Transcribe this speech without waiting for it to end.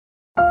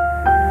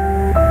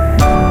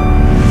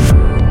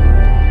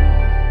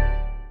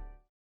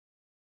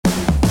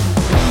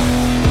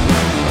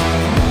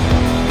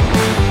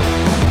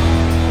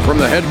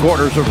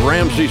headquarters of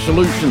Ramsey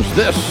Solutions,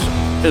 this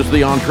is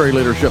the Entree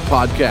Leadership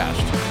Podcast,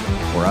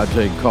 where I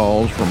take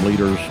calls from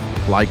leaders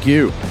like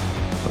you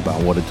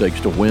about what it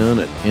takes to win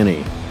at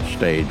any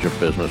stage of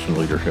business and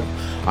leadership.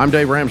 I'm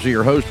Dave Ramsey,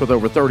 your host with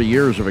over 30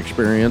 years of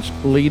experience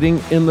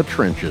leading in the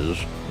trenches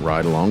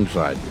right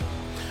alongside you.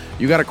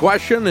 You got a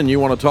question and you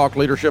want to talk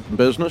leadership and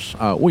business?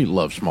 We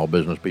love small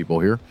business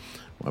people here.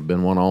 I've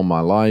been one all my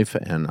life,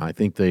 and I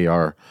think we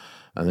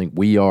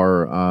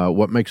are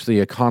what makes the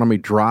economy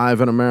drive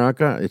in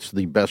America. It's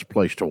the best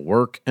place to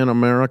work in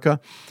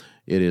America.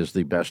 It is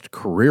the best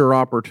career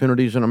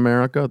opportunities in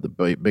America, the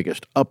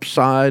biggest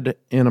upside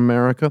in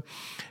America,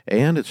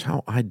 and it's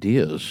how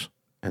ideas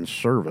and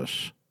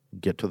service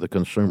get to the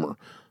consumer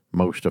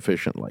most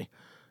efficiently.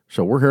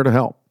 So we're here to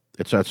help.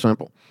 It's that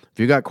simple. If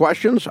you got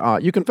questions,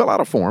 you can fill out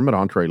a form at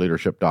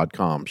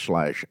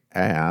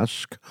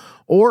entreleadership.com/ask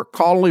or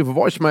call and leave a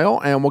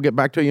voicemail, and we'll get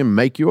back to you and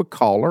make you a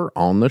caller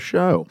on the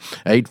show.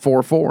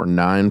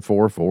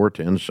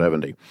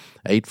 844-944-1070.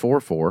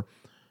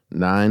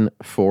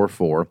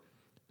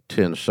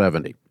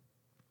 844-944-1070.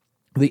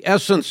 The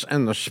essence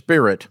and the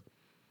spirit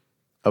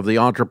of the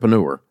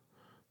entrepreneur,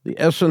 the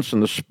essence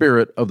and the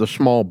spirit of the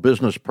small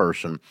business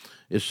person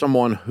is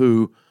someone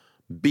who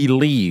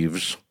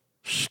believes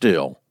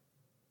still.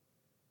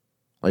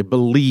 They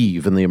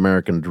believe in the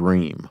American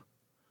dream.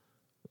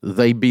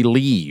 They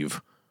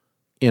believe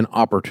in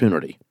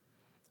opportunity.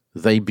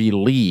 They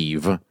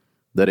believe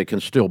that it can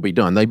still be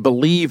done. They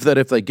believe that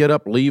if they get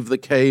up, leave the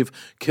cave,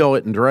 kill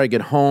it, and drag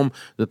it home,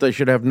 that they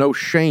should have no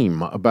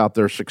shame about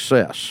their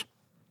success.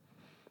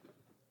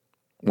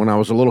 When I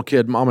was a little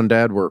kid, Mom and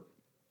Dad were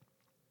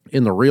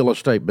in the real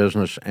estate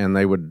business, and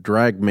they would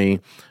drag me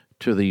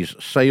to these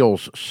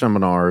sales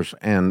seminars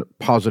and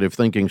positive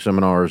thinking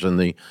seminars and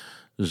the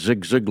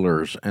Zig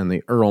Ziglars and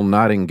the Earl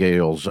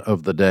Nightingales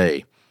of the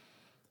day.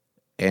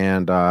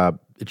 And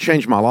it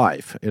changed my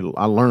life.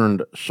 I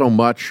learned so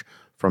much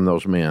from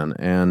those men,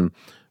 and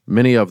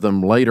many of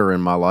them later in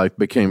my life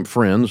became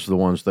friends, the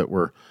ones that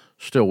were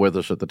still with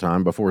us at the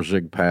time. Before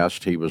Zig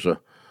passed, he was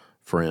a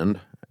friend,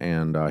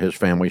 and his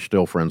family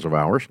still friends of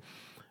ours.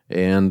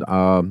 And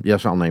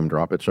yes, I'll name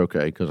drop. It's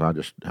okay, because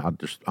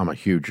I'm a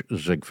huge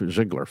Zig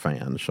Ziglar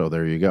fan, so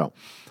there you go.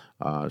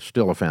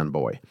 Still a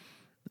fanboy.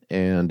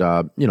 And,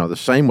 the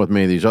same with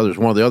me, these others.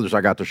 One of the others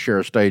I got to share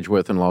a stage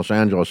with in Los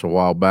Angeles a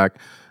while back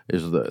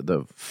is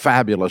the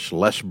fabulous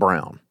Les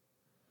Brown.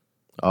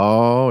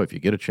 Oh, if you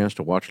get a chance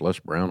to watch Les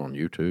Brown on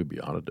YouTube,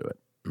 you ought to do it.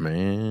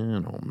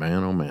 Man, oh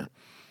man, oh man.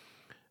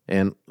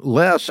 And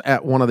Les,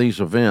 at one of these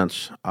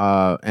events,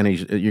 and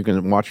you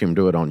can watch him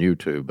do it on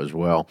YouTube as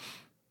well,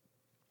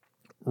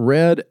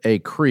 read a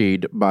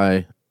creed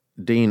by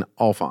Dean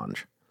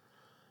Alfange.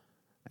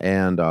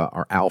 And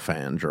or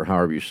Alfange, or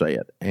however you say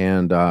it,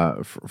 and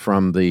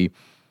from the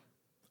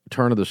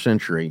turn of the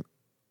century.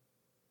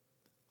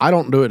 I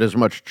don't do it as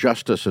much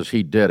justice as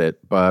he did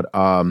it, but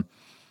I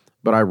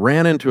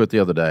ran into it the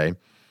other day.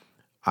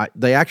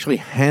 They actually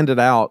handed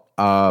out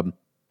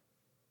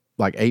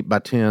like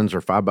 8x10s or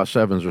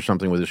 5x7s or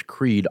something with his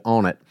creed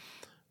on it.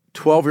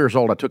 12 years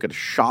old, I took it to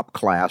shop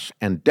class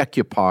and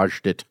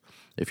decoupaged it,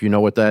 if you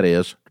know what that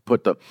is.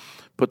 Put the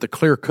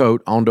clear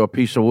coat onto a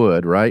piece of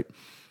wood, right?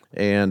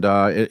 And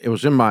it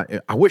was in my.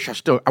 I wish I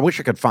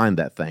could find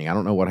that thing. I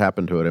don't know what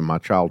happened to it in my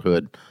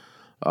childhood.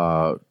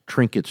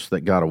 Trinkets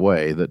that got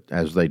away, that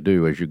as they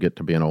do as you get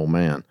to be an old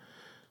man.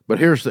 But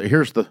here's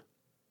the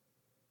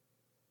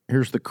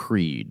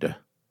creed.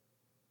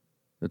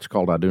 It's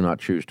called "I do not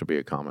choose to be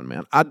a common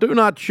man." I do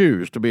not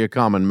choose to be a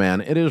common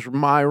man. It is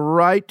my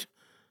right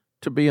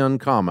to be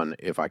uncommon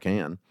if I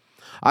can.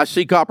 I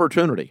seek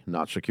opportunity,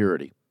 not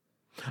security.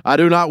 I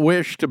do not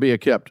wish to be a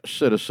kept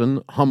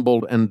citizen,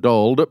 humbled and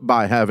dulled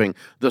by having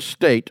the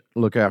state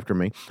look after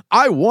me.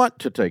 I want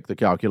to take the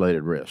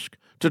calculated risk,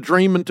 to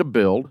dream and to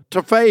build,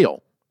 to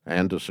fail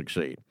and to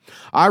succeed.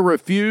 I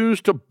refuse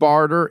to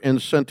barter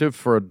incentive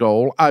for a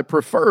dole. I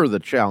prefer the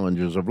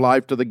challenges of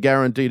life to the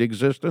guaranteed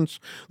existence,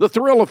 the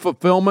thrill of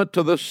fulfillment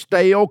to the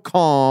stale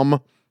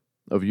calm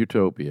of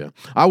utopia.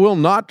 I will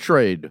not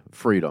trade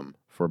freedom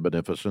for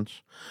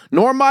beneficence,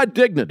 nor my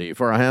dignity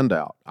for a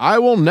handout. I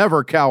will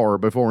never cower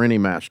before any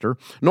master,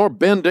 nor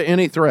bend to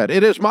any threat.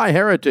 It is my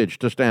heritage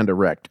to stand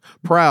erect,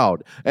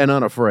 proud and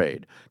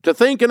unafraid, to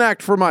think and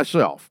act for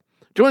myself,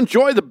 to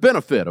enjoy the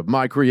benefit of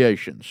my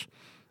creations,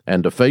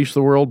 and to face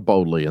the world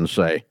boldly and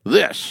say,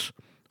 this,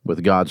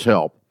 with God's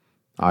help,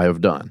 I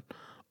have done.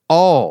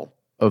 All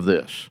of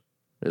this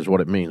is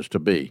what it means to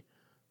be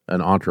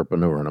an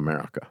entrepreneur in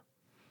America.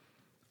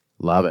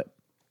 Love it.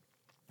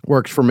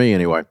 Works for me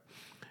anyway.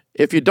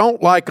 If you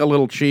don't like a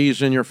little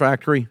cheese in your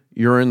factory,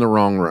 you're in the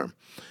wrong room,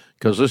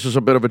 because this is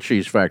a bit of a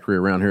cheese factory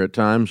around here at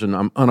times, and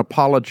I'm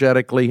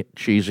unapologetically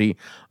cheesy.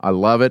 I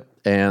love it,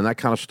 and that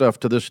kind of stuff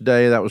to this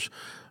day. That was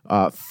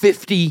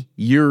 50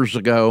 years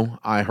ago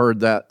I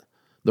heard that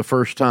the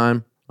first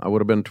time. I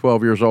would have been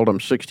 12 years old. I'm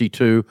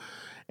 62,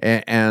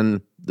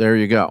 and there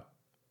you go.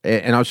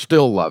 And I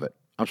still love it.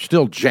 I'm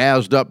still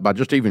jazzed up by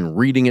just even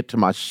reading it to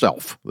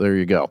myself. There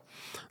you go.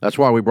 That's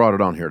why we brought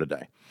it on here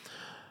today.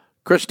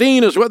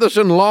 Christine is with us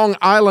in Long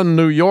Island,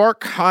 New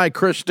York. Hi,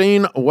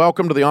 Christine.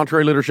 Welcome to the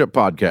EntreLeadership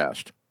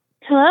Podcast.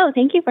 Hello.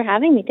 Thank you for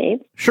having me, Dave.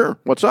 Sure.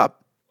 What's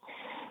up?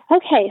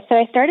 Okay. So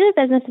I started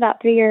a business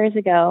about 3 years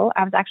ago.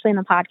 I was actually in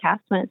the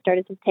podcast when it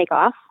started to take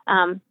off.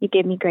 You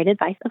gave me great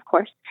advice, of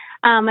course.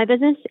 My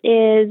business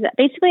is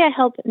basically I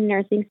help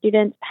nursing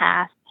students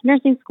pass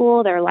nursing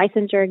school, their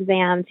licensure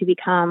exam to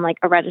become like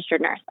a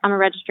registered nurse. I'm a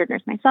registered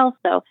nurse myself.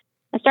 So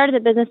I started the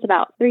business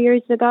about 3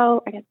 years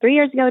ago,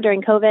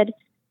 during COVID.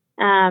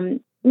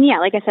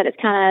 Like I said,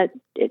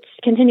 it's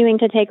continuing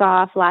to take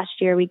off. Last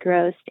year we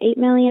grossed $8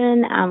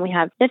 million. We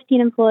have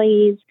 15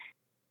 employees.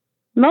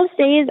 Most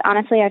days,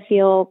 honestly, I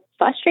feel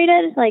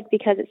frustrated,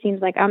 because it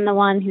seems like I'm the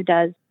one who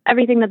does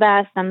everything the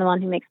best. I'm the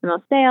one who makes the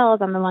most sales.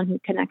 I'm the one who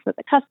connects with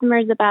the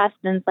customers the best.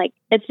 And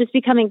it's just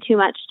becoming too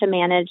much to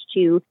manage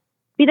to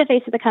be the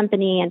face of the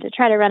company and to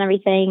try to run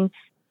everything.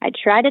 I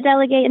try to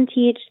delegate and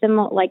teach them,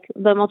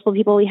 the multiple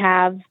people we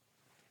have.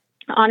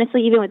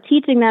 Honestly, even with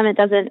teaching them, it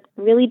doesn't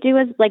really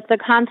the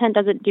content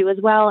doesn't do as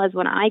well as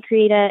when I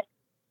create it.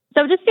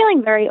 So just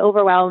feeling very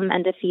overwhelmed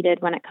and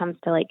defeated when it comes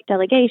to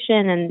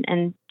delegation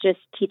and just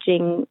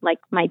teaching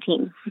my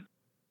team.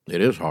 It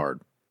is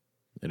hard.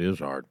 It is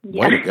hard.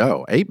 Yeah. Way to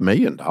go. $8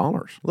 million.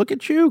 Look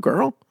at you,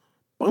 girl.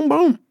 Boom,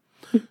 boom.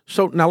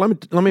 So now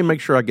let me make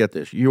sure I get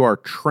this. You are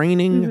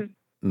training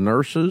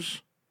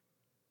nurses?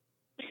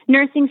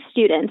 Nursing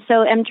students.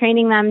 So I'm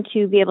training them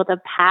to be able to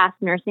pass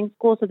nursing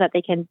school so that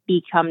they can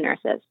become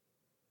nurses.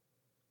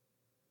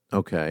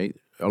 Okay.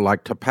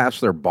 Like to pass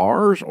their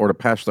bars or to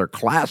pass their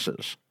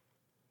classes?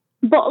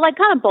 Kind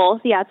of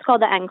both. Yeah, it's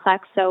called the NCLEX.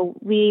 So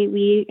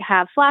we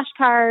have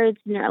flashcards,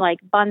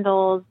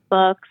 bundles,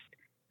 books,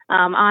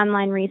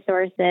 online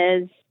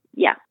resources.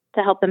 Yeah,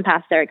 to help them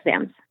pass their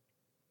exams.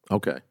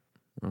 Okay.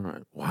 All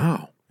right.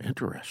 Wow.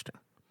 Interesting.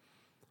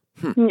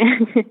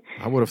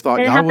 I would have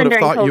thought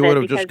you would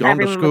have just gone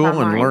to school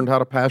and learned how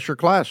to pass your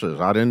classes.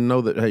 I didn't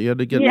know that you had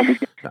to get.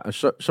 Yeah.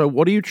 So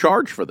what do you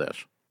charge for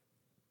this?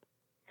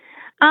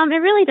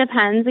 It really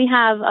depends. We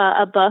have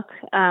a book,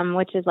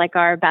 which is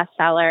our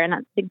bestseller, and I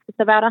think it's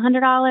about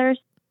 $100.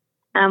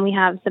 We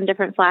have some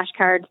different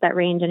flashcards that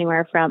range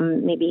anywhere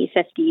from maybe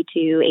 50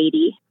 to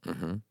 80,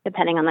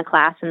 depending on the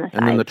class and the size.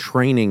 And then the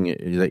training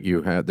that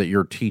you have, that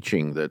you're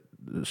teaching, that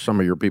some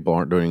of your people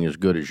aren't doing as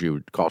good as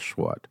you, costs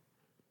what?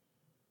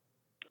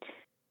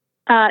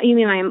 You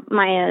mean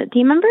my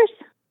team members?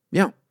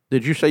 Yeah.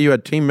 Did you say you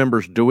had team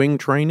members doing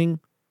training?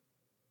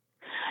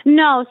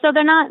 No, so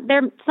they're not.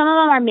 Some of them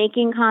are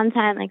making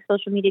content,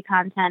 social media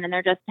content, and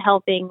they're just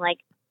helping,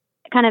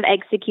 kind of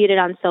execute it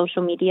on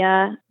social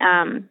media.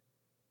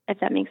 If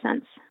that makes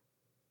sense.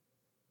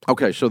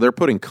 Okay, so they're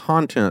putting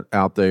content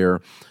out there,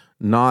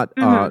 not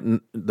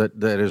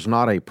that is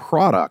not a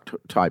product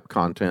type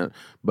content,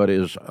 but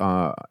is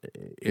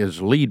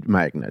lead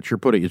magnets.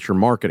 It's your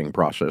marketing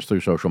process through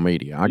social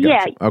media. I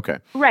got you. Okay.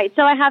 Right.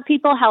 So I have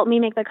people help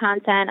me make the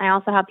content. I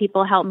also have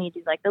people help me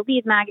do the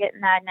lead magnet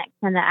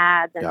and the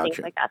ads and things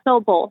like that. So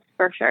both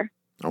for sure.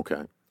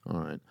 Okay. All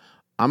right.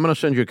 I'm going to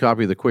send you a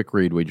copy of the quick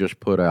read we just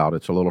put out.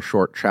 It's a little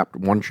short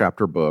one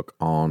chapter book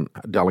on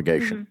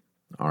delegation.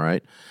 All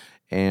right.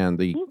 And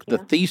the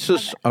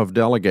thesis of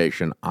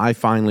delegation, I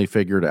finally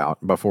figured out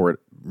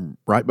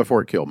right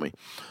before it killed me,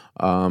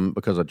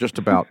 because I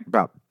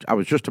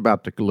was just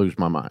about to lose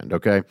my mind.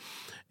 Okay.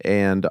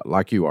 And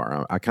like you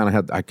are, I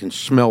can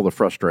smell the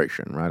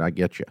frustration, right? I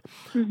get you.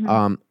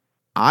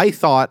 I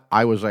thought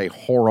I was a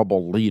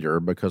horrible leader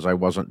because I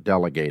wasn't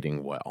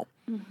delegating well.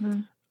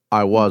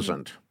 I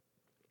wasn't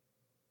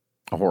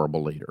a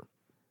horrible leader.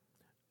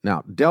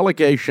 Now,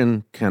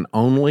 delegation can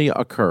only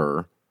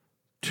occur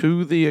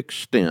to the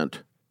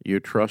extent you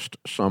trust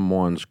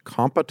someone's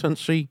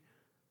competency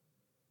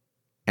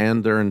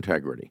and their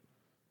integrity.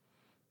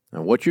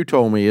 Now, what you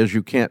told me is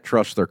you can't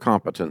trust their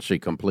competency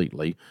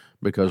completely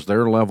because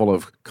their level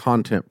of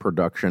content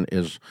production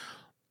is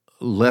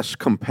less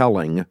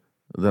compelling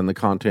than the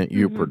content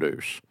you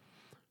produce.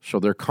 So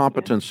their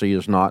competency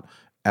is not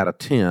at a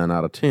 10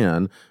 out of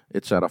 10,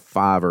 it's at a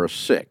 5 or a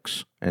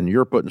 6, and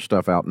you're putting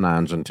stuff out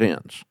 9s and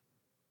 10s.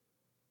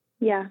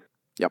 Yeah.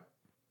 Yep.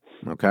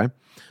 Okay.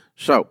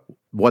 So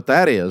what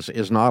that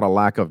is not a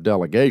lack of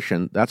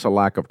delegation, that's a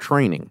lack of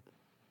training.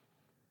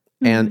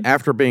 And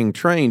after being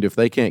trained, if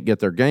they can't get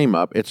their game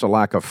up, it's a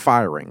lack of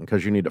firing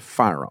because you need to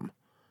fire them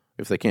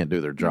if they can't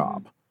do their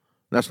job.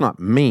 That's not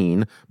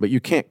mean, but you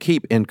can't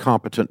keep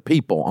incompetent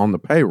people on the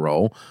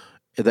payroll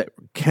that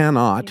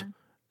cannot,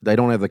 they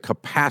don't have the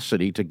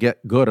capacity to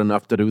get good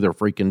enough to do their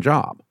freaking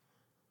job.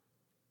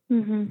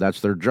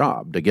 That's their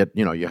job to get,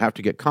 you have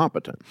to get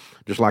competent.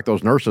 Just like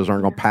those nurses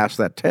aren't going to pass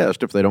that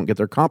test if they don't get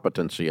their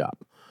competency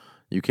up.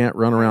 You can't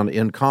run around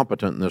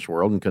incompetent in this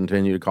world and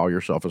continue to call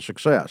yourself a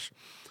success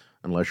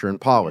unless you're in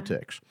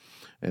politics.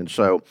 And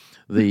so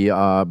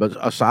but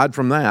aside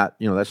from that,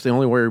 that's the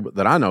only way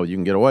that I know you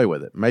can get away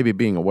with it. Maybe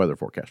being a weather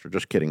forecaster.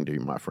 Just kidding to you,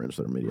 my friends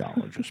that are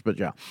meteorologists. But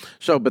yeah.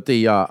 So, but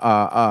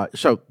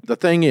so the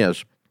thing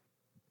is,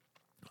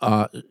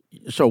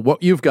 so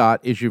what you've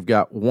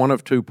got one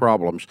of two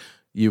problems.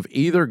 You've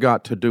either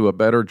got to do a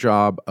better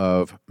job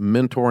of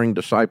mentoring,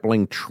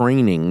 discipling,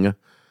 training,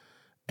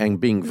 and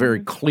being very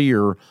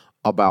clear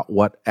about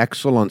what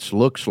excellence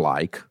looks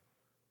like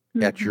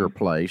at your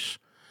place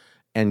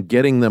and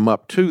getting them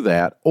up to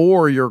that,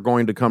 or you're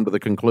going to come to the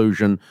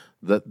conclusion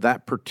that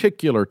that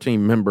particular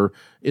team member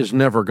is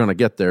never going to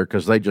get there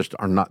because they just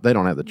are not, they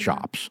don't have the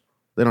chops.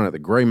 They don't have the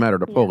gray matter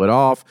to pull it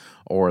off,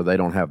 or they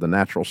don't have the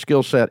natural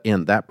skill set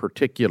in that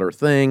particular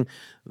thing.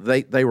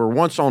 They were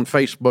once on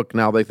Facebook,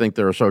 now they think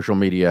they're a social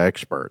media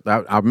expert.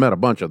 I've met a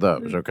bunch of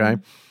those, okay?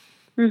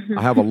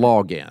 I have a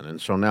login, and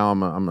so now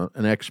I'm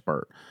an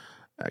expert.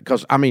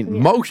 Because, I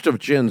mean, most of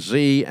Gen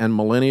Z and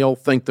Millennial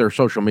think they're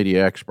social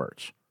media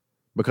experts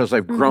because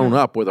they've grown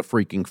up with a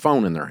freaking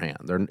phone in their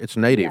hand. It's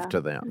native to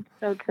them.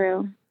 So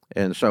true.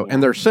 And so,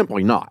 and they're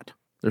simply not.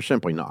 They're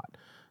simply not.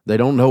 They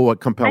don't know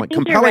what compelling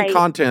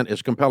content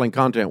is. Compelling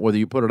content, whether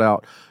you put it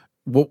out,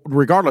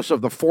 regardless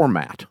of the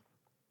format.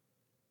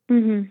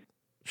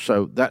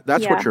 So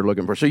that's what you're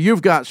looking for. So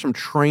you've got some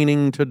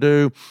training to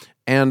do,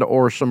 and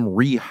or some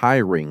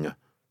rehiring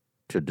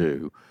to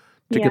do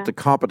to get the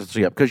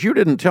competency up. Because you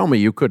didn't tell me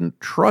you couldn't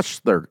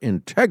trust their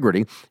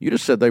integrity. You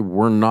just said they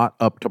were not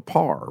up to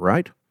par,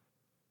 right?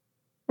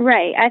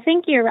 Right. I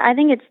think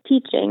it's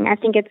teaching. I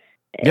think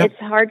it's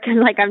hard because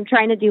like I'm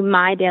trying to do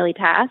my daily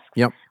task.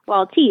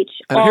 While teach.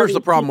 And here's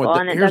the problem with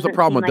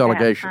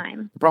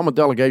delegation. The problem with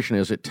delegation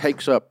is it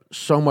takes up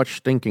so much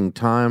stinking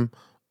time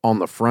on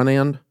the front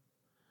end,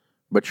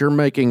 but you're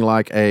making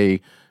like a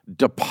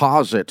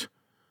deposit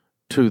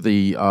to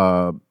the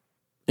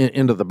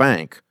into the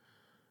bank,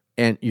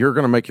 and you're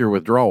going to make your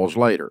withdrawals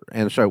later.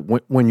 And so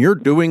when you're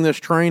doing this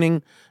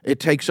training, it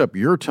takes up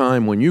your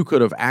time when you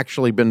could have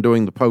actually been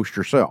doing the post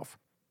yourself.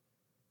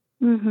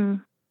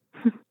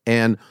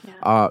 And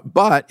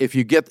but if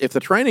the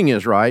training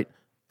is right,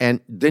 and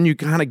then you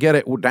kind of get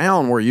it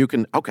down where you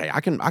can, okay,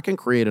 I can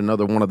create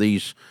another one of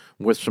these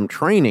with some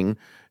training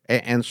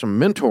and some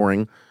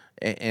mentoring,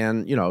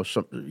 and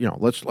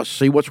let's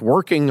see what's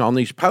working on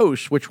these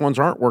posts, which ones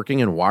aren't working,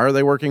 and why are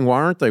they working,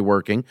 why aren't they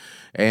working,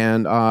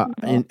 and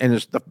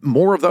it's the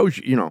more of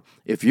those,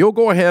 if you'll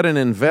go ahead and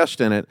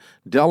invest in it,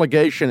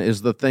 delegation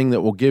is the thing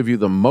that will give you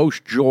the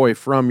most joy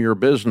from your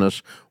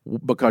business,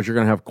 because you're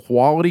going to have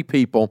quality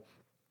people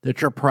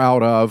that you're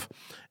proud of,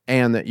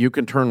 and that you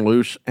can turn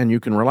loose and you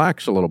can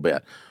relax a little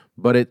bit.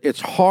 But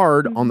it's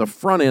hard on the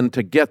front end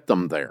to get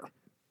them there.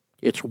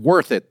 It's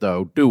worth it,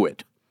 though. Do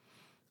it.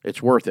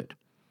 It's worth it.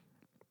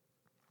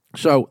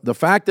 So the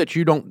fact that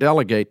you don't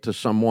delegate to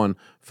someone,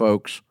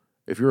 folks,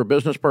 if you're a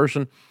business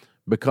person,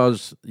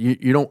 because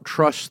you don't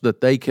trust that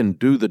they can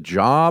do the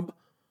job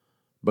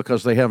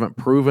because they haven't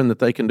proven that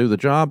they can do the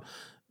job,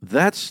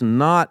 that's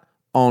not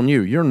on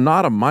you. You're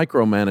not a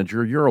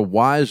micromanager. You're a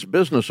wise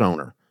business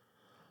owner.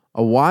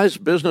 A wise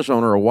business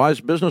owner, a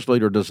wise business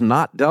leader does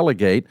not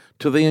delegate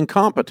to the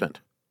incompetent.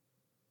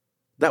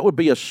 That would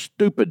be a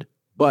stupid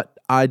but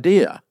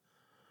idea.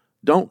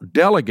 Don't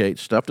delegate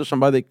stuff to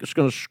somebody that's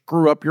going to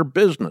screw up your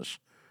business.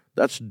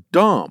 That's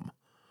dumb.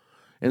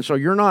 And so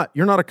you're not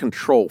a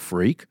control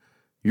freak.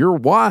 You're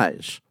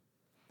wise.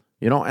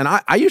 And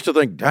I used to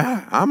think,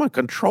 I'm a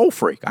control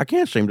freak. I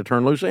can't seem to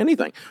turn loose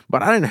anything.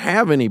 But I didn't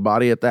have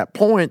anybody at that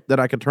point that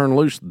I could turn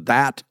loose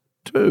that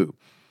to.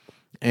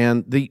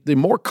 And the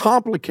more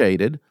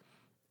complicated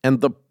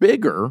and the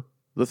bigger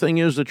the thing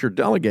is that you're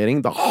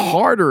delegating, the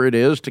harder it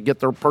is to get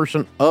the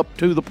person up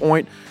to the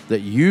point that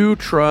you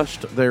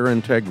trust their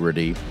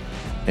integrity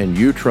and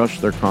you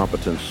trust their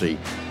competency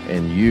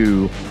and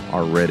you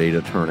are ready to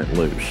turn it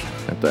loose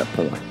at that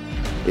point.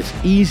 It's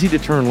easy to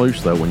turn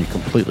loose, though, when you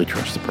completely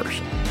trust the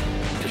person,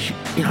 because you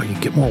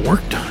get more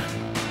work done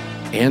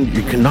and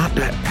you cannot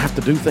have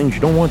to do things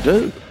you don't want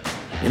to do.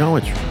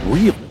 It's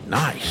really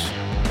nice.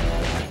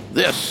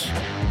 This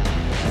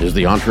is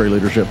the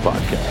EntreLeadership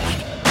Podcast.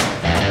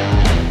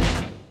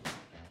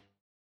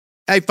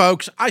 Hey,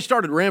 folks, I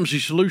started Ramsey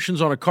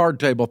Solutions on a card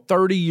table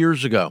 30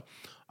 years ago.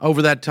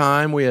 Over that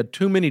time, we had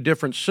too many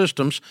different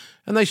systems,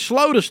 and they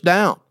slowed us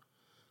down.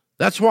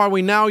 That's why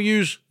we now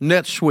use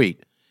NetSuite.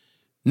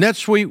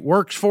 NetSuite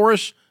works for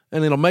us,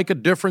 and it'll make a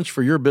difference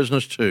for your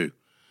business, too.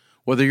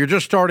 Whether you're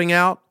just starting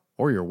out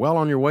or you're well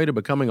on your way to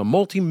becoming a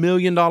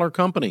multi-million-dollar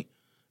company,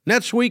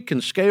 NetSuite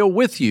can scale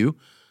with you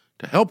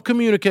to help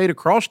communicate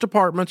across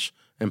departments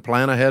and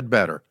plan ahead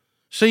better.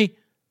 See,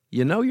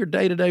 your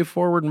day-to-day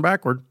forward and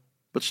backward,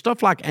 but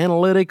stuff like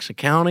analytics,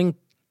 accounting,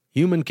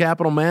 human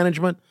capital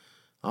management,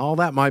 all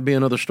that might be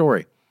another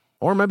story.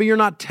 Or maybe you're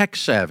not tech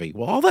savvy.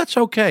 Well, all that's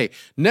okay.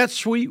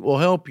 NetSuite will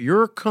help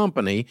your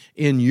company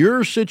in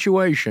your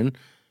situation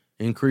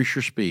increase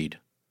your speed.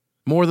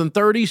 More than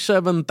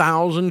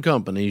 37,000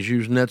 companies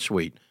use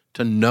NetSuite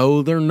to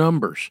know their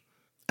numbers.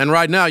 And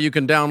right now, you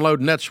can download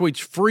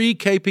NetSuite's free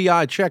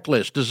KPI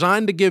checklist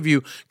designed to give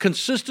you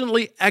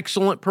consistently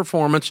excellent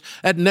performance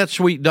at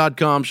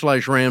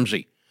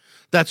netsuite.com/Ramsey.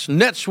 That's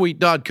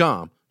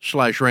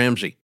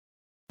netsuite.com/Ramsey.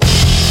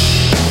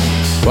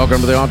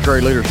 Welcome to the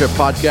EntreLeadership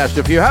Podcast.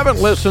 If you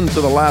haven't listened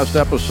to the last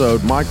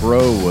episode, Mike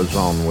Rowe was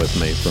on with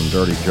me from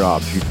Dirty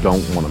Jobs. You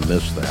don't want to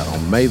miss that.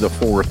 On May the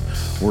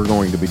 4th, we're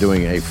going to be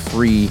doing a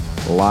free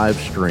live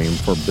stream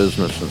for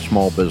business and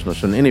small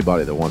business and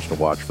anybody that wants to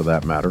watch for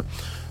that matter.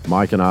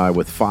 Mike and I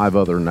with 5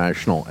 other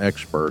national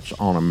experts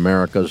on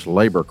America's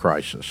labor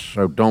crisis.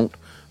 So don't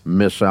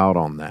miss out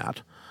on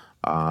that.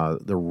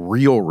 The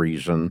real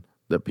reason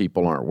that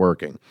people aren't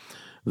working.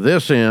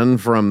 This in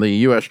from the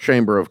U.S.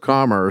 Chamber of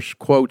Commerce,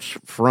 quotes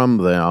from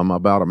them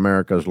about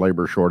America's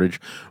labor shortage.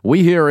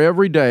 We hear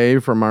every day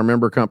from our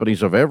member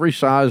companies of every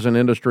size and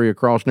industry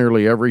across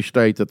nearly every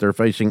state that they're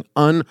facing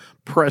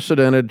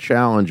unprecedented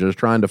challenges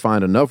trying to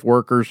find enough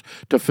workers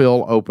to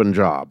fill open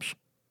jobs.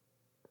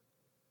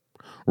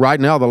 Right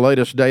now, the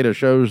latest data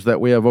shows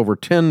that we have over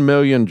 10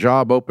 million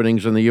job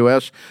openings in the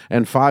U.S.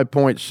 and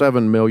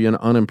 5.7 million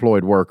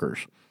unemployed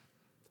workers,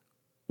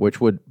 which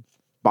would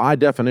by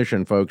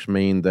definition, folks,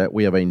 mean that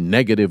we have a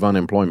negative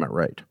unemployment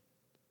rate,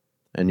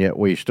 and yet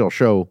we still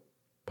show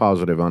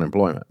positive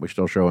unemployment. We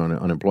still show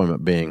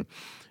unemployment being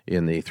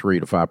in the 3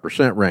 to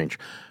 5% range,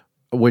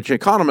 which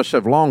economists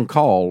have long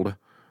called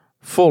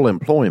full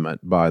employment,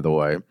 by the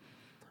way.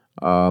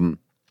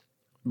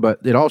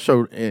 But it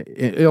also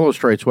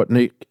illustrates what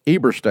Nick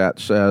Eberstadt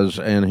says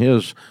in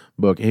his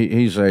book.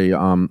 He's a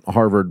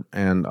Harvard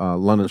and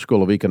London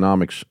School of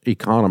Economics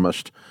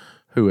economist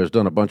who has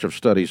done a bunch of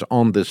studies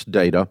on this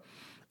data.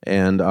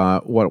 And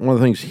one of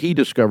the things he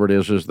discovered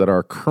is that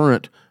our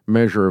current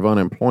measure of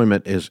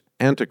unemployment is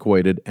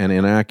antiquated and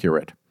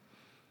inaccurate.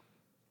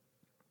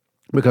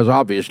 Because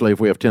obviously, if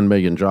we have 10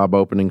 million job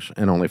openings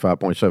and only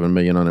 5.7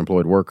 million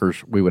unemployed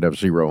workers, we would have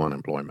zero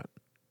unemployment.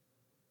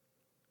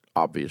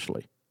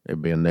 Obviously, it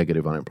would be a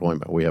negative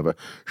unemployment. We have a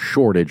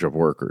shortage of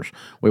workers.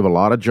 We have a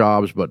lot of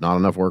jobs, but not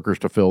enough workers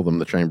to fill them,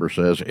 the Chamber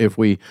says.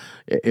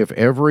 If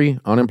every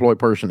unemployed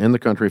person in the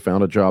country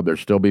found a job, there'd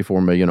still be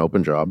 4 million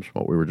open jobs,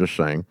 what we were just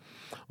saying.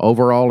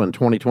 Overall, in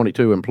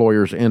 2022,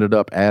 employers ended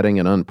up adding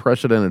an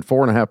unprecedented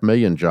 4.5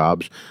 million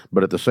jobs,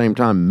 but at the same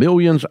time,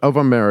 millions of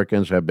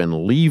Americans have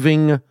been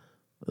leaving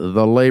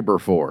the labor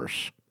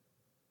force.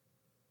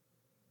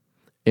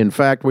 In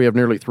fact, we have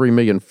nearly 3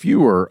 million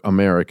fewer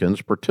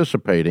Americans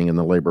participating in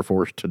the labor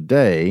force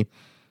today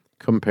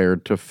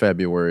compared to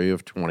February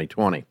of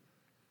 2020.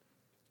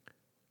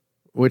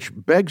 Which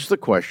begs the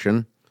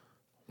question,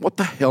 what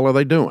the hell are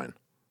they doing?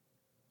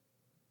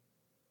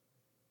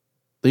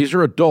 These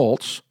are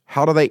adults.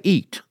 How do they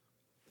eat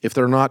if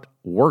they're not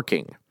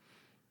working?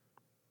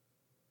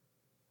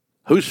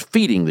 Who's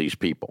feeding these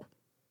people?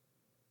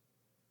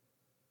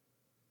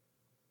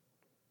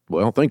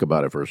 Well, think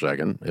about it for a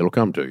second. It'll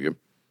come to you.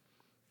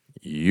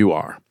 You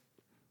are.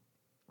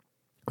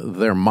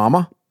 Their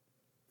mama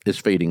is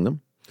feeding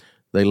them.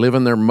 They live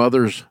in their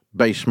mother's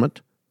basement,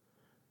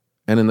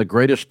 and in the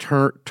greatest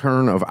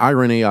turn of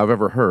irony I've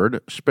ever heard,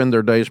 spend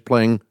their days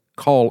playing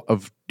Call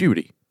of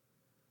Duty.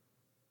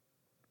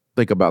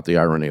 Think about the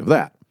irony of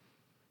that.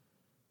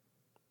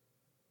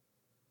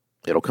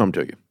 It'll come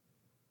to you.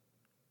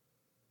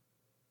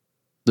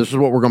 This is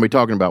what we're going to be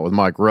talking about with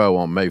Mike Rowe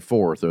on May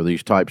 4th, are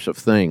these types of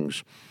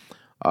things.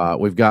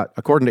 We've got,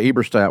 according to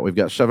Eberstadt, we've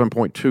got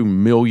 7.2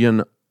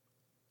 million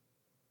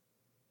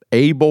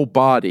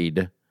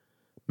able-bodied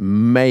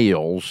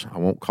males, I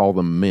won't call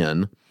them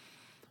men,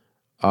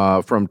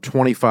 from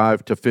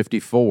 25 to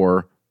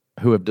 54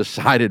 who have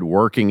decided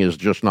working is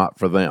just not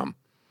for them.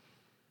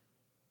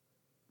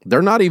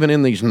 They're not even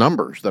in these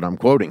numbers that I'm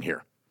quoting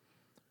here.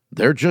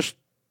 They're just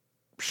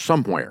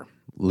somewhere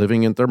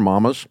living in their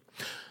mamas.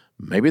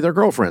 Maybe their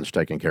girlfriend's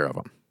taking care of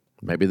them.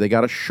 Maybe they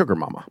got a sugar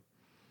mama.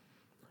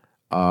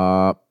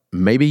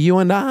 Maybe you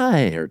and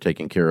I are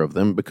taking care of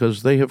them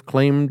because they have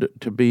claimed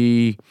to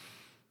be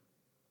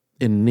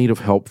in need of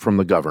help from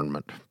the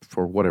government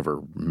for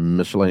whatever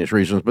miscellaneous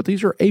reasons. But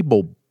these are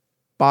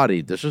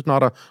able-bodied. This is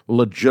not a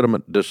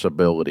legitimate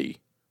disability.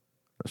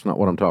 That's not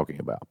what I'm talking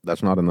about.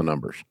 That's not in the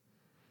numbers.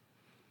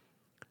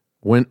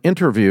 When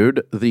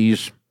interviewed,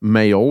 these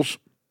males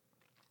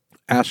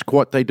ask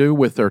what they do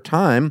with their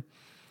time,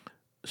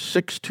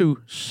 6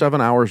 to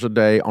 7 hours a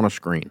day on a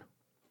screen.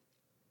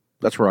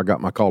 That's where I got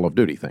my Call of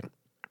Duty thing.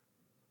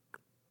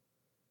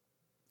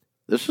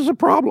 This is a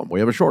problem. We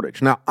have a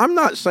shortage. Now, I'm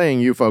not saying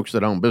you folks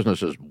that own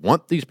businesses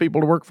want these people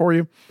to work for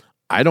you.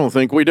 I don't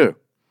think we do.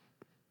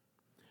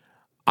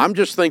 I'm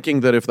just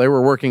thinking that if they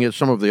were working at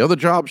some of the other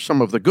jobs,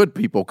 some of the good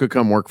people could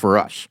come work for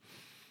us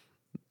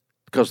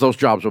because those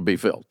jobs would be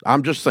filled.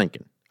 I'm just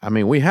thinking. I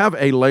mean, we have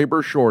a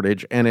labor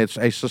shortage, and it's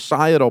a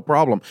societal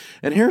problem.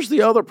 And here's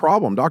the other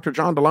problem. Dr.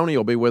 John Deloney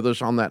will be with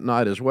us on that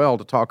night as well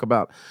to talk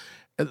about.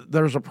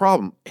 There's a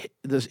problem.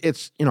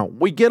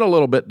 We get a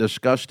little bit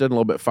disgusted and a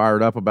little bit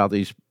fired up about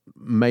these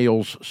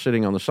males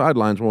sitting on the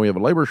sidelines when we have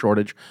a labor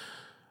shortage.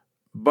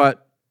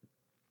 But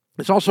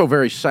it's also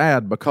very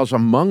sad because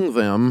among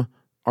them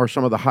are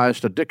some of the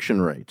highest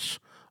addiction rates.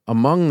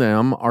 Among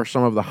them are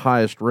some of the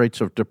highest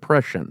rates of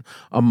depression.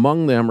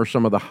 Among them are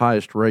some of the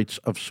highest rates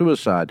of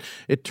suicide.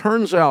 It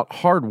turns out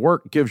hard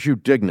work gives you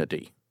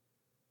dignity,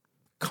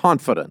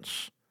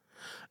 confidence,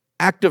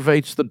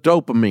 activates the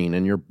dopamine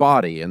in your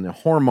body and the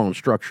hormone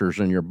structures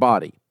in your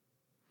body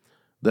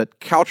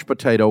that couch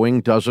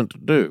potatoing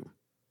doesn't do.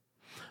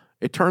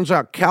 It turns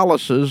out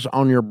calluses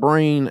on your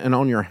brain and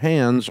on your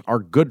hands are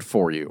good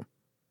for you.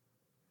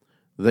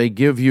 They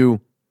give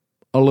you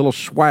a little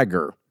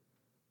swagger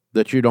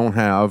that you don't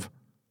have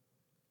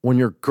when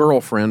your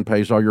girlfriend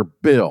pays all your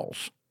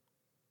bills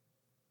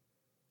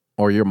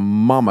or your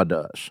mama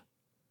does.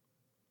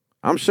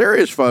 I'm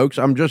serious, folks.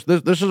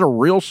 This is a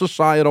real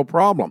societal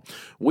problem.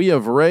 We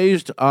have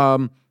raised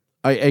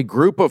a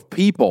group of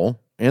people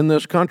in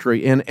this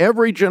country in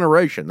every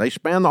generation. They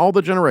span all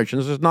the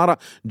generations. This is not a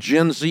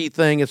Gen Z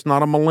thing. It's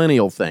not a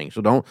millennial thing.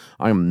 So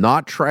I'm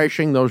not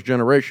trashing those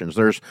generations.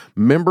 There's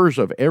members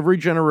of every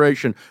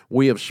generation.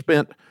 We have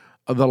spent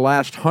the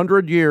last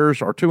 100 years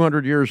or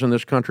 200 years in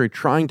this country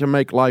trying to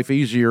make life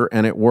easier,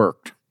 and it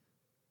worked.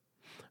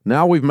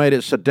 Now we've made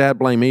it so dad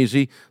blame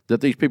easy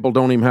that these people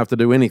don't even have to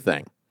do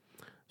anything.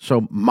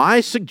 So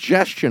my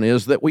suggestion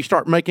is that we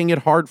start making it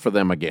hard for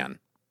them again.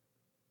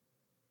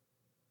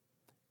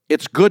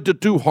 It's good to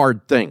do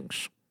hard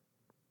things.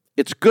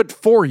 It's good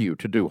for you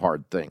to do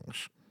hard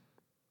things.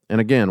 And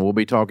again, we'll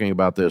be talking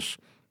about this.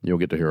 You'll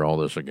get to hear all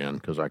this again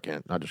because I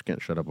just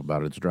can't shut up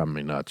about it. It's driving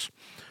me nuts.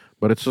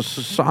 But it's a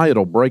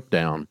societal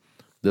breakdown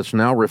that's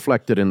now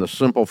reflected in the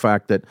simple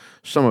fact that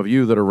some of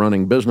you that are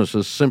running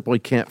businesses simply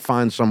can't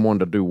find someone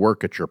to do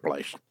work at your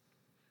place.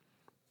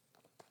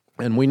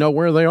 And we know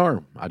where they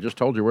are. I just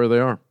told you where they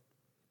are.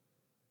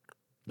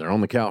 They're on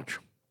the couch.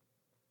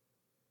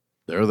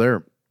 They're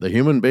there. The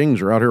human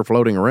beings are out here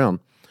floating around.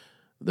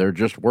 They're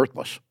just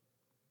worthless.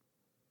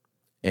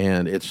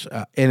 And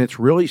it's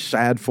really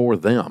sad for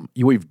them.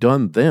 We've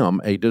done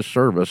them a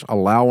disservice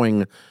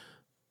allowing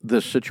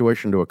this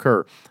situation to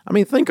occur. I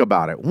mean, think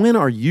about it. When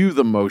are you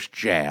the most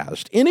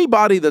jazzed?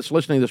 Anybody that's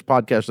listening to this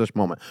podcast this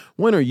moment,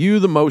 when are you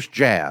the most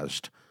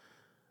jazzed?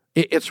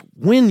 It's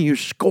when you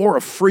score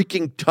a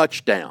freaking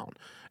touchdown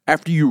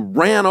after you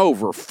ran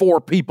over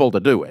 4 people to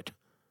do it.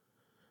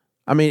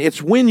 I mean,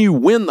 it's when you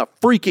win the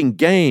freaking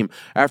game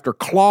after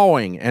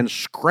clawing and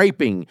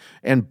scraping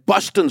and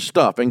busting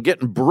stuff and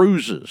getting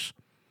bruises.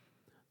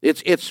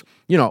 It's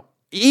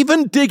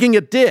even digging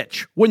a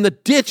ditch. When the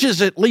ditch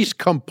is at least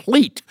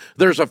complete,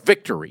 there's a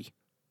victory.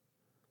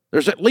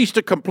 There's at least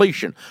a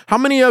completion. How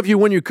many of you,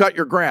 when you cut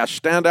your grass,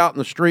 stand out in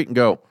the street and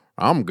go,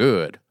 I'm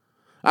good?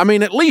 I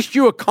mean, at least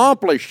you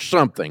accomplished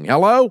something.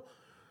 Hello?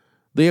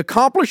 The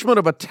accomplishment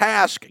of a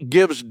task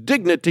gives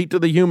dignity to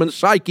the human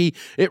psyche.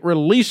 It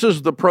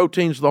releases the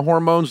proteins, the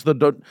hormones, the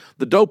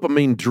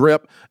dopamine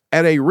drip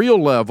at a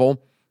real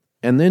level,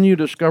 and then you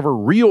discover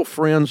real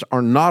friends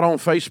are not on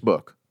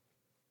Facebook.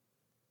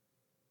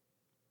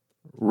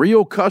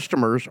 Real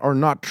customers are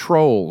not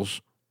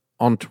trolls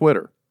on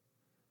Twitter.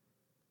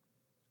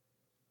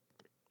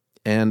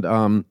 And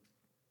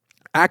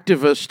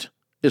activist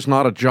is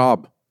not a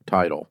job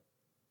title.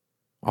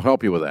 I'll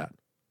help you with that.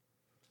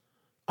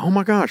 Oh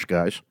my gosh,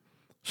 guys.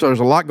 So there's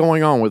a lot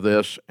going on with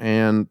this,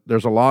 and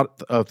there's a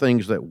lot of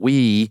things that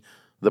we,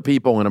 the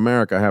people in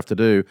America, have to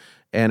do,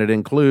 and it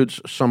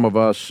includes some of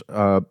us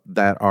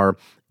that are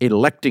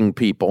electing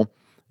people.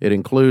 It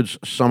includes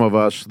some of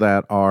us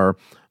that are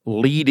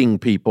leading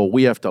people.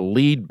 We have to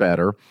lead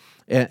better.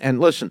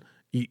 And listen,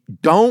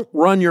 don't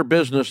run your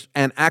business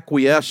and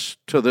acquiesce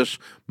to this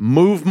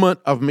movement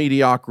of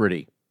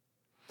mediocrity.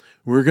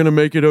 We're going to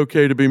make it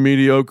okay to be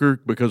mediocre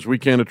because we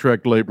can't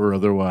attract labor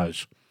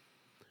otherwise.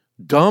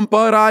 Dumb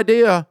butt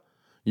idea.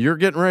 You're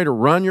getting ready to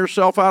run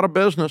yourself out of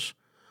business.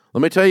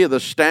 Let me tell you, the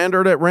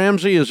standard at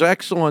Ramsey is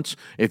excellence.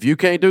 If you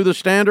can't do the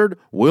standard,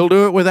 we'll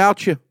do it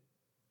without you.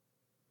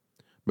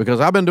 Because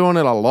I've been doing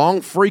it a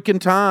long freaking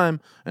time,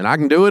 and I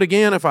can do it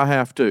again if I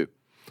have to.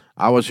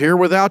 I was here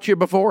without you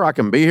before. I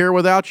can be here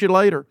without you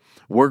later.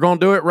 We're going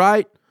to do it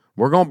right.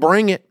 We're going to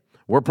bring it.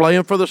 We're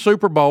playing for the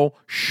Super Bowl.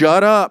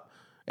 Shut up.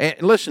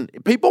 And listen,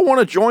 people want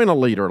to join a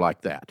leader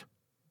like that.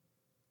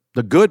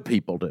 The good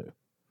people do.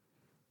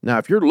 Now,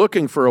 if you're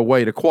looking for a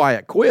way to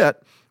quiet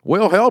quit,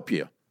 we'll help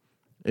you.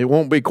 It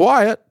won't be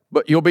quiet,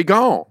 but you'll be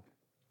gone.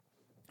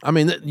 I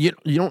mean, you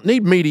don't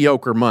need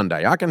mediocre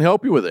Monday. I can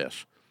help you with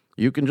this.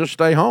 You can just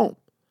stay home.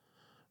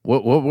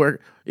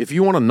 If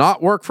you want to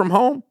not work from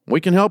home,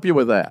 we can help you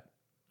with that.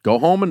 Go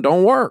home and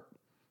don't work.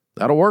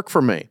 That'll work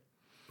for me.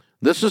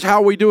 This is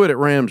how we do it at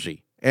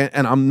Ramsey.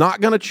 And I'm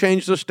not going to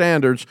change the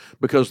standards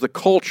because the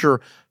culture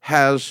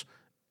has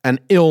an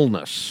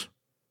illness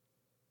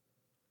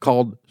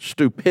called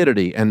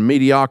stupidity and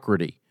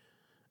mediocrity.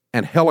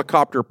 And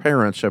helicopter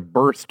parents have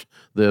birthed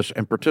this,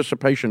 and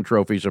participation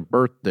trophies have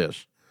birthed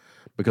this.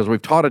 Because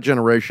we've taught a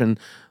generation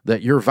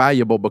that you're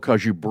valuable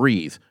because you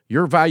breathe.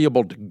 You're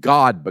valuable to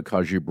God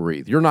because you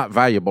breathe. You're not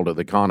valuable to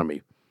the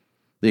economy.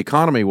 The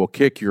economy will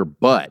kick your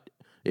butt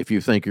if you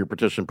think your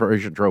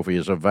participation trophy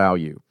is of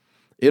value.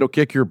 It'll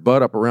kick your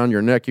butt up around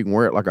your neck. You can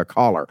wear it like a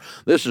collar.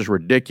 This is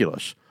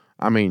ridiculous.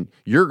 I mean,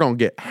 you're going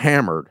to get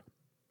hammered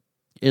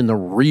in the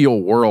real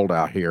world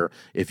out here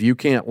if you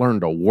can't learn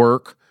to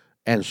work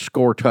and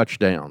score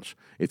touchdowns.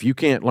 if you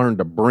can't learn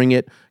to bring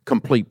it,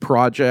 complete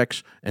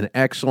projects and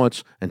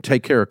excellence and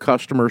take care of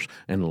customers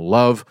and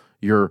love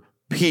your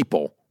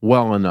people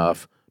well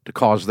enough to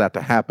cause that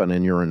to happen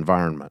in your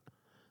environment.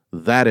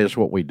 That is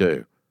what we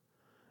do.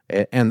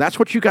 And that's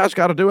what you guys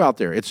got to do out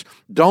there.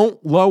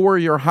 Don't lower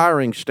your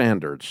hiring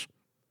standards.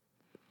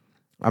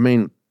 I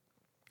mean,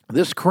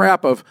 this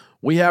crap of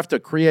we have to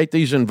create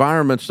these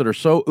environments that are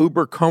so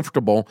uber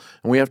comfortable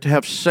and we have to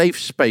have safe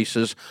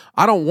spaces.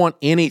 I don't want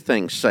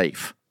anything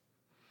safe.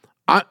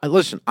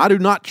 Listen, I do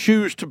not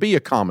choose to be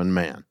a common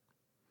man.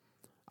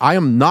 I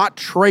am not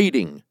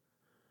trading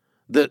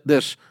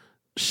this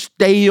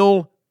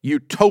stale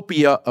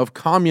utopia of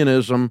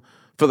communism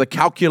for the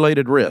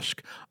calculated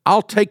risk.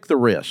 I'll take the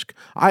risk.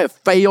 I have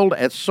failed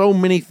at so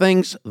many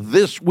things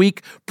this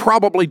week,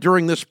 probably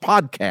during this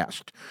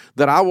podcast,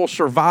 that I will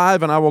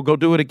survive and I will go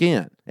do it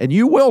again. And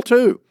you will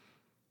too.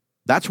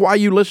 That's why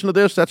you listen to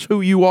this. That's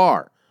who you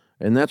are.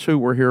 And that's who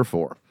we're here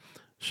for.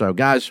 So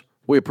guys,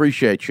 we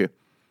appreciate you.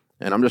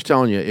 And I'm just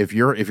telling you, if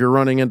you're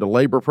running into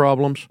labor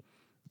problems,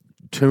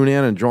 tune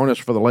in and join us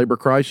for the labor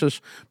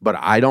crisis. But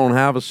I don't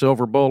have a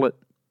silver bullet.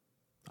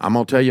 I'm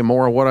going to tell you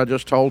more of what I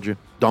just told you.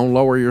 Don't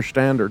lower your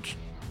standards.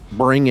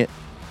 Bring it.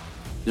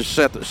 Just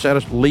set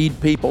us, lead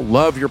people,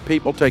 love your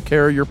people, take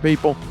care of your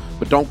people,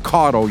 but don't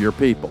coddle your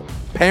people.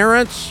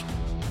 Parents,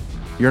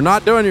 you're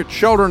not doing your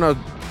children a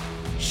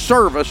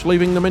service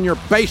leaving them in your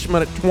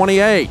basement at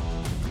 28.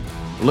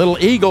 A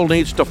little eagle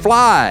needs to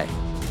fly.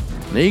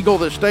 An eagle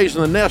that stays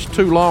in the nest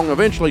too long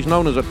eventually is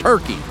known as a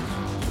turkey.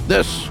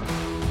 This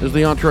is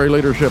the Entre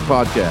Leadership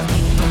Podcast.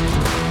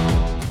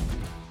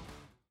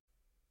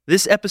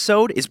 This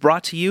episode is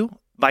brought to you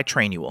by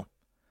Trainual.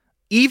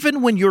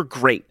 Even when you're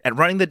great at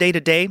running the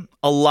day-to-day,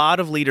 a lot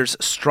of leaders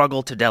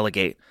struggle to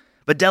delegate.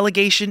 But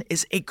delegation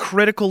is a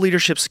critical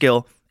leadership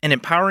skill, and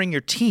empowering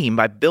your team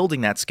by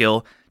building that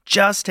skill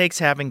just takes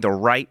having the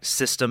right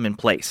system in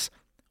place.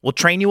 Well,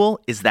 Trainual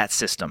is that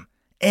system,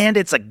 and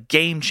it's a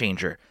game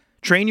changer.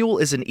 Trainual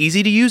is an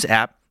easy-to-use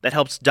app that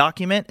helps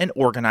document and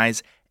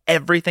organize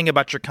everything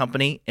about your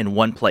company in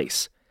one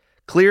place.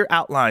 Clear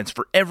outlines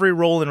for every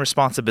role and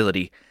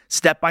responsibility,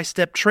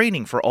 step-by-step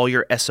training for all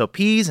your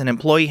SOPs and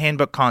employee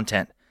handbook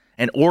content,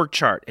 an org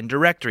chart and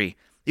directory.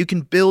 You can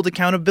build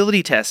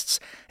accountability tests.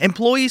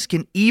 Employees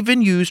can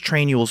even use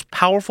Trainual's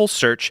powerful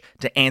search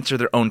to answer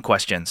their own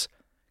questions.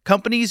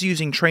 Companies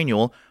using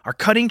Trainual are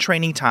cutting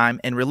training time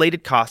and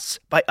related costs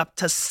by up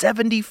to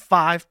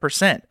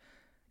 75%.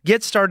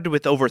 Get started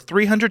with over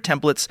 300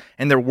 templates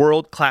and their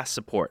world-class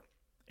support.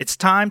 It's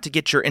time to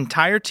get your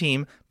entire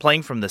team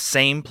playing from the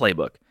same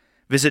playbook.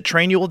 Visit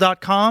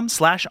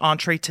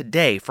Trainual.com/Entree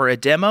today for a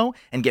demo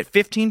and get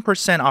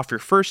 15% off your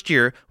first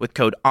year with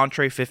code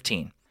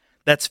Entree15.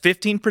 That's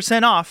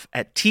 15% off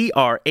at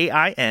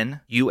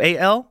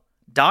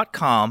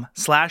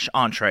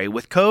TRAINUAL.com/Entree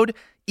with code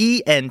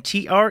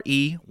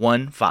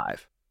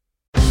ENTRE15.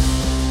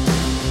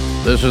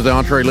 This is the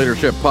Entre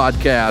Leadership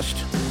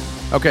Podcast.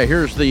 Okay,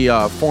 here's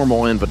the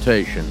formal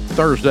invitation.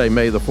 Thursday,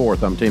 May the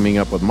 4th, I'm teaming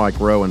up with Mike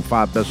Rowe and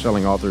 5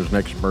 best-selling authors and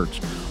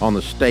experts on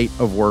the state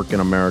of work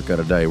in America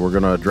today. We're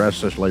going to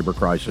address this labor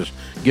crisis,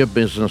 give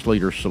business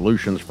leaders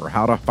solutions for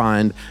how to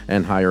find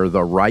and hire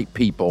the right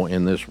people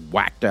in this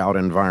whacked-out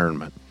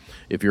environment.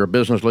 If you're a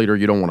business leader,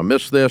 you don't want to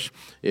miss this.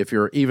 If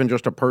you're even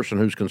just a person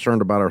who's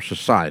concerned about our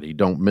society,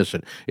 don't miss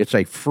it. It's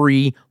a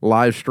free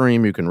live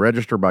stream. You can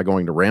register by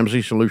going to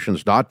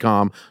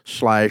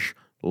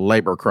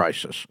RamseySolutions.com/labor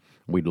crisis.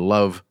 We'd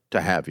love to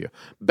have you.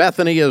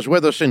 Bethany is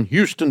with us in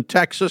Houston,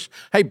 Texas.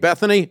 Hey,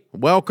 Bethany,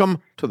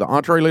 welcome to the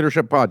Entre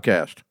Leadership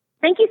Podcast.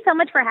 Thank you so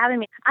much for having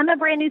me. I'm a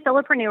brand new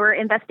solopreneur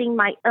investing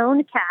my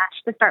own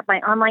cash to start my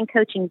online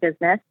coaching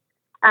business.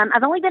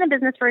 I've only been in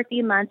business for a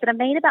few months, and I've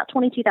made about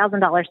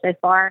 $22,000 so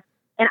far.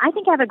 And I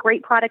think I have a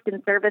great product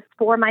and service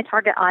for my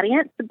target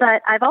audience,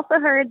 but I've also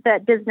heard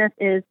that business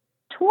is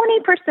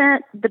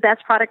 20% the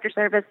best product or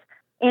service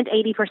and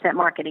 80%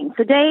 marketing.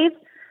 So Dave,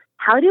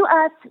 how do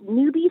us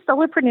newbie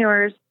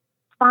solopreneurs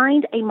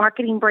find a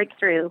marketing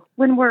breakthrough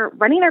when we're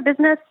running our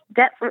business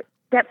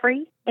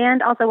debt-free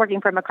and also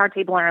working from a card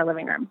table in our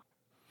living room?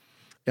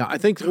 Yeah, I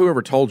think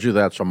whoever told you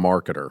that's a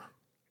marketer.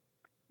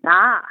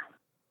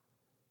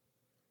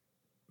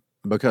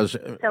 Because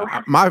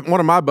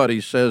one of my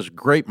buddies says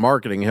great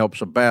marketing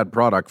helps a bad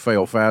product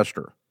fail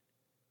faster.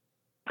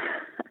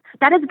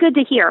 That is good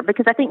to hear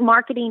because I think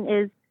marketing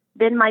has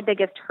been my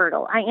biggest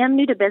hurdle. I am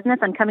new to business.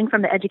 I'm coming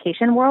from the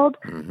education world,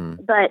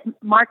 but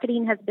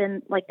marketing has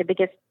been like the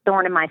biggest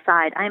thorn in my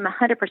side. I am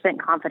 100%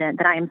 confident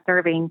that I am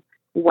serving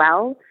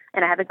well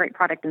and I have a great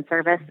product and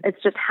service.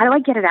 It's just, how do I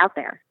get it out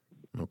there?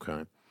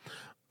 Okay.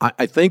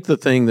 I think the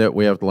thing that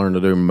we have to learn to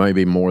do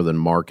maybe more than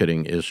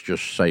marketing is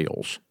just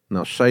sales.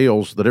 Now,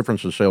 sales, the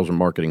difference in sales and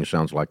marketing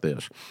sounds like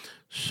this.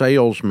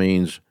 Sales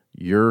means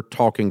you're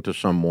talking to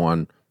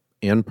someone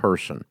in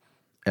person,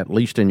 at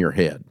least in your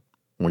head.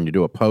 When you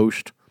do a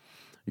post,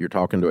 you're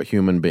talking to a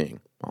human being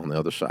on the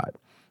other side.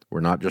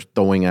 We're not just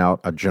throwing out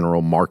a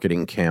general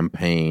marketing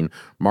campaign.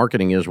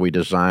 Marketing is we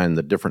design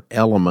the different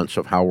elements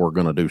of how we're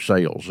going to do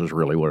sales is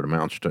really what it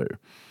amounts to.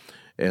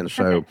 And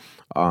so,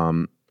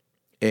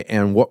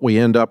 and what we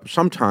end up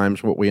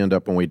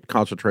when we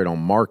concentrate on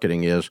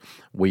marketing is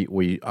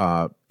we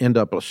end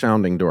up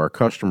sounding to our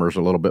customers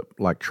a little bit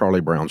like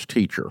Charlie Brown's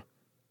teacher.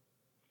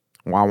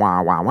 Wah,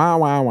 wah, wah, wah,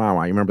 wah, wah,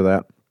 wah. You remember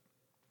that?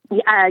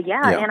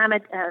 Yeah, and I'm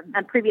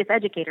a previous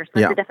educator, so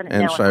it's a definite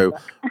and no. So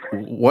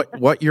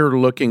what you're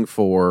looking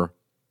for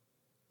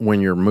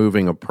when you're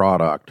moving a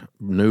product,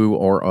 new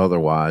or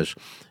otherwise,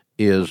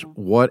 is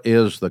what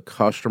is the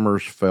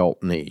customer's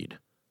felt need?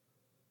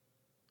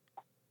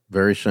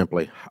 Very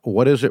simply,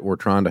 what is it we're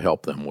trying to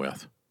help them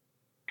with?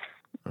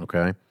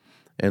 Okay?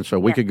 And so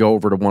we could go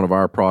over to one of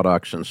our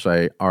products and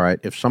say, all right,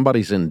 if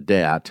somebody's in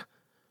debt,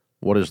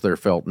 what is their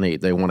felt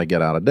need? They want to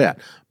get out of debt.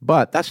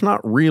 But that's not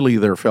really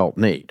their felt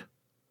need.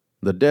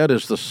 The debt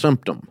is the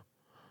symptom.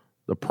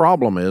 The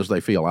problem is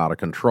they feel out of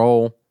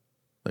control.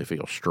 They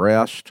feel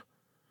stressed.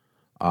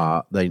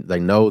 They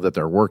know that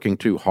they're working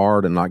too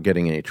hard and not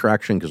getting any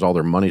traction because all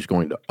their money's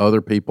going to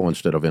other people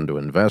instead of into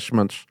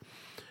investments.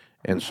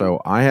 And so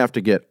I have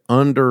to get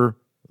under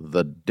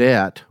the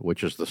debt,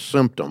 which is the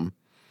symptom,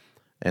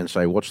 and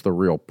say, what's the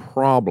real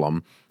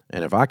problem?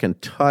 And if I can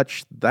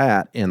touch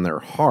that in their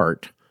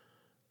heart,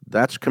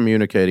 that's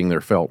communicating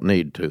their felt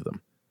need to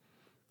them.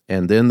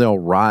 And then they'll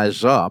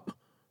rise up,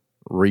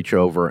 reach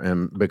over,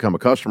 and become a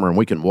customer, and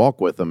we can walk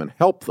with them and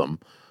help them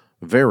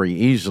very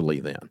easily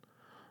then.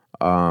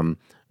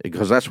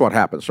 Because that's what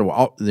happens.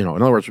 So, in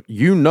other words,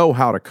 you know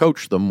how to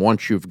coach them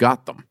once you've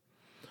got them.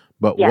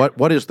 But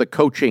what is the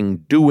coaching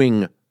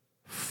doing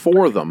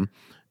for them?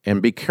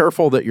 And be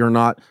careful that you're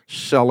not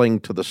selling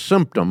to the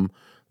symptom,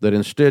 that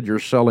instead you're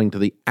selling to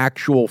the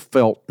actual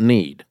felt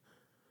need.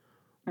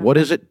 What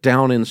is it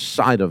down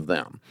inside of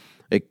them?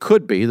 It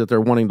could be that they're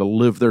wanting to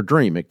live their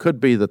dream. It could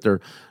be that they're,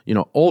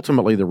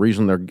 ultimately the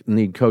reason they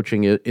need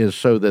coaching is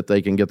so that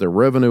they can get their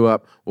revenue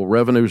up. Well,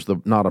 revenue's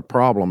not a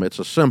problem. It's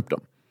a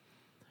symptom.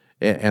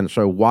 And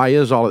so why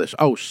is all of this?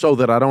 Oh, so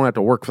that I don't have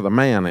to work for the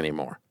man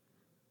anymore.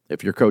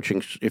 If you're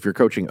coaching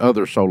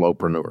other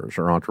solopreneurs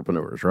or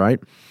entrepreneurs, right?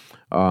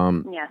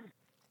 Yes.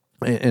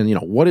 And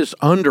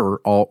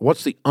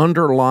what's the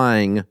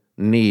underlying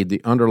need,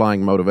 the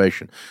underlying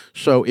motivation?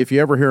 So if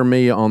you ever hear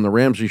me on the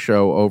Ramsey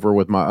Show over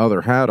with my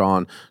other hat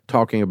on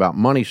talking about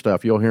money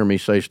stuff, you'll hear me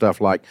say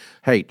stuff like,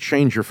 hey,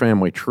 change your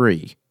family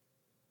tree.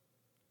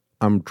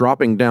 I'm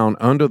dropping down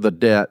under the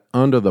debt,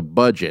 under the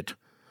budget,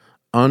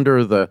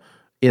 under the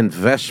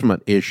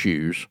investment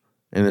issues,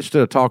 and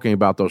instead of talking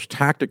about those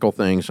tactical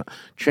things,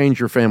 change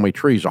your family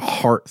tree is a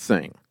heart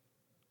thing.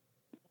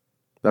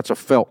 That's a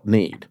felt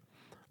need.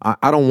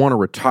 I don't want to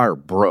retire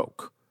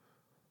broke.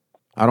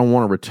 I don't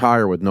want to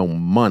retire with no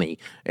money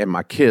and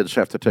my kids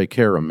have to take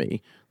care of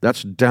me.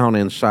 That's down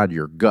inside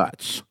your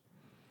guts.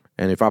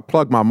 And if I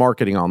plug my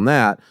marketing on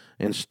that,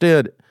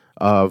 instead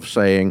of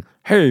saying,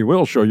 hey,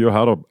 we'll show you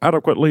how to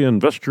adequately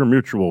invest your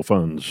mutual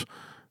funds,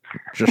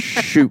 just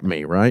shoot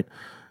me, right?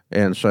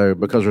 And so,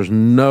 because there's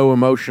no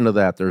emotion to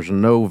that, there's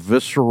no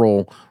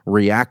visceral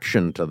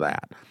reaction to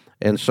that.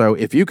 And so,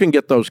 if you can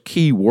get those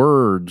key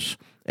words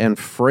and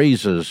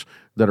phrases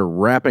that are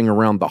wrapping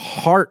around the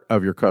heart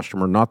of your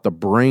customer, not the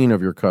brain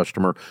of your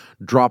customer,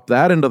 drop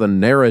that into the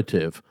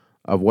narrative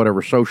of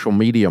whatever social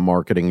media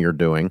marketing you're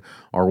doing,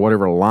 or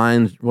whatever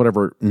lines,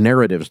 whatever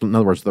narratives, in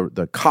other words,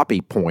 the copy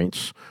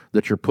points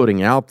that you're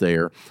putting out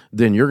there,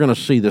 then you're going to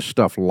see this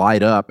stuff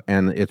light up,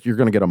 and you're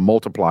going to get a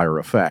multiplier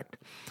effect.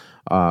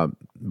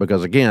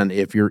 Because again,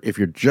 if you're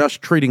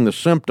just treating the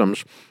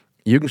symptoms,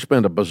 you can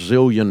spend $1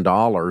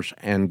 bazillion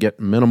and get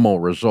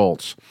minimal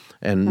results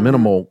and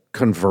minimal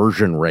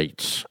conversion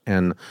rates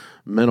and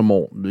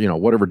minimal,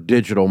 whatever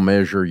digital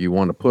measure you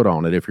want to put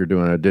on it if you're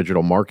doing a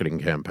digital marketing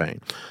campaign,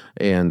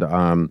 and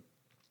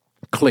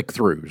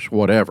click-throughs,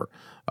 whatever.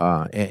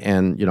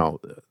 And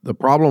the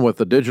problem with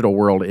the digital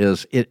world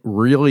is it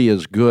really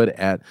is good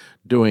at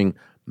doing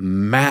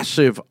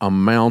massive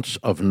amounts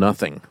of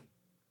nothing.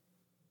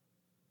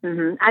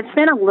 Mm-hmm. I've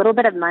spent a little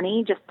bit of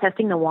money just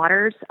testing the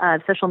waters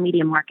of social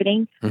media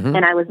marketing,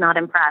 and I was not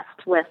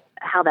impressed with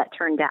how that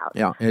turned out.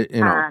 Yeah,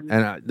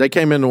 and they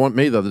came in to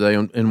me the other day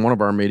in one of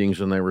our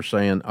meetings, and they were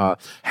saying,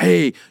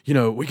 hey,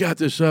 we got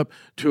this up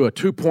to a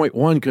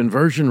 2.1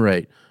 conversion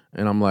rate.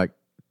 And I'm like,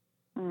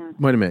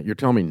 wait a minute, you're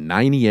telling me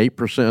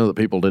 98% of the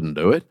people didn't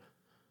do it?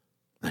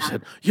 They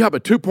said, yeah,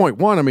 but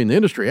 2.1, the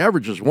industry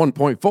average is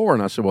 1.4.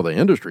 And I said, well, the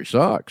industry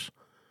sucks.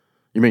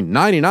 You mean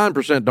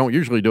 99% don't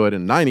usually do it,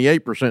 and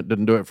 98%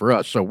 didn't do it for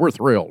us, so we're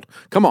thrilled.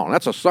 Come on,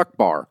 that's a suck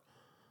bar.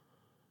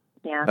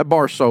 Yeah. That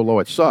bar's so low,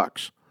 it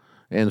sucks.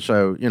 And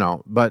so,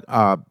 but,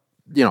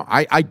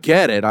 I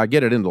get it. I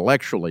get it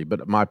intellectually,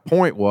 but my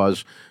point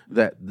was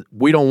that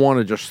we don't want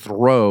to just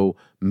throw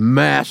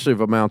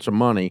massive amounts of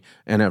money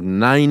and have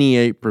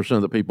 98%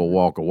 of the people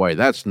walk away.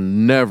 That's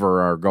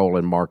never our goal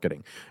in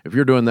marketing. If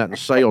you're doing that in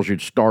sales, you'd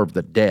starve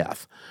to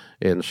death.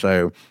 And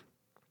so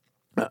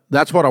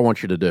that's what I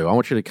want you to do. I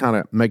want you to kind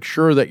of make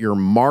sure that your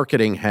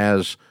marketing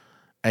has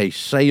a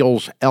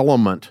sales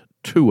element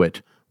to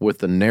it, with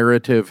the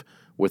narrative,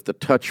 with the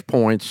touch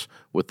points,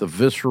 with the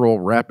visceral,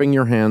 wrapping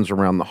your hands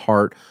around the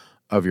heart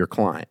of your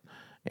client.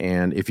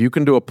 And if you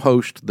can do a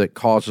post that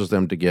causes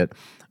them to get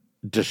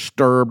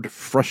disturbed,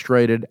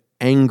 frustrated,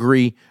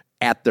 angry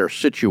at their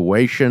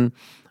situation,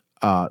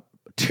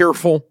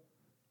 tearful,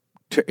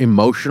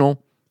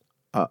 emotional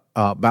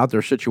about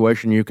their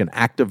situation, you can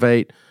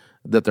activate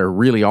that they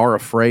really are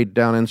afraid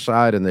down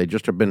inside and they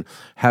just have been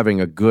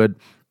having a good,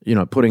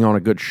 putting on a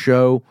good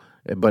show,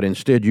 but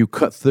instead you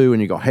cut through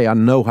and you go, hey, I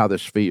know how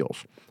this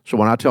feels. So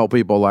when I tell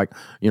people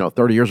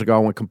 30 years ago I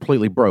went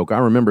completely broke, I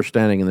remember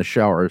standing in the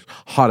shower as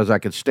hot as I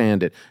could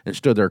stand it and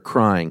stood there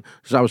crying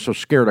because I was so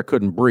scared I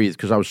couldn't breathe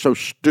because I was so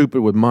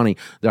stupid with money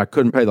that I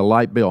couldn't pay the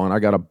light bill and I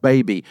got a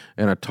baby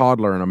and a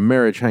toddler and a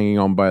marriage hanging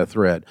on by a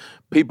thread.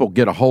 People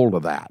get a hold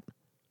of that.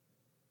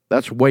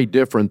 That's way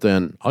different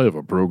than, I have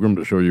a program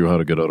to show you how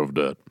to get out of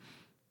debt.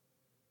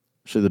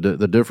 See,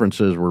 the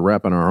difference is we're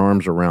wrapping our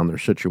arms around their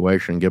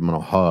situation, giving them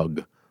a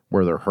hug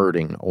where they're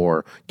hurting,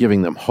 or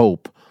giving them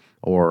hope,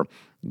 or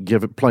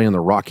playing the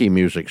Rocky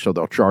music so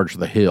they'll charge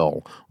the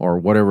hill, or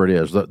whatever it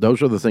is.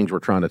 Those are the things we're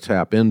trying to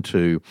tap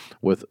into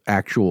with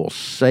actual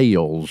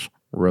sales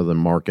rather than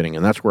marketing.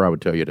 And that's where I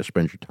would tell you to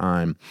spend your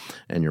time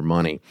and your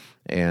money.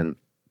 And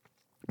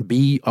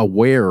be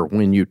aware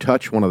when you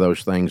touch one of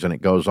those things and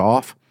it goes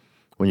off.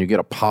 When you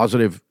get a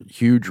positive,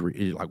 huge,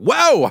 you're like,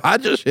 whoa, I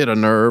just hit a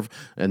nerve,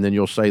 and then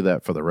you'll say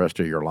that for the rest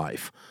of your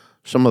life.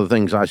 Some of the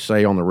things I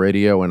say on the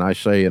radio and I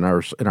say in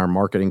our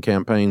marketing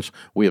campaigns,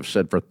 we have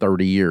said for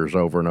 30 years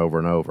over and over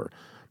and over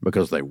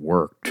because they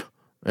worked.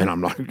 And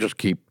I'm not just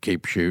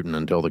keep shooting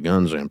until the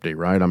gun's empty,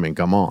 right? I mean,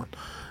 come on.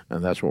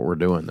 And that's what we're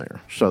doing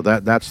there. So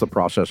that's the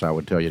process I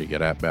would tell you to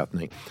get at,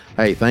 Bethany.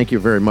 Hey, thank you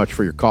very much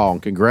for your call,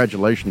 and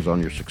congratulations on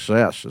your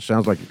success. It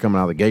sounds like you're coming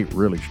out of the gate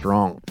really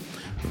strong.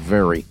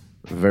 Very,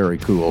 very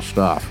cool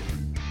stuff.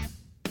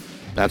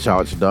 That's how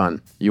it's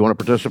done. You want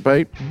to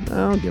participate?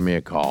 Well, give me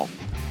a call.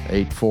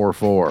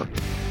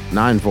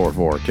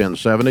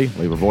 844-944-1070.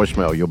 Leave a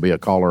voicemail. You'll be a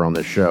caller on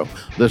this show.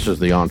 This is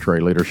the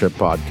EntreLeadership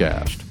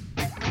Podcast.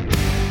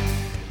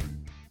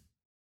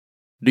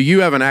 Do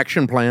you have an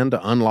action plan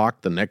to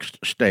unlock the next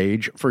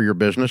stage for your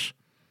business?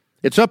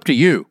 It's up to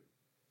you,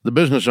 the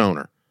business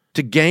owner,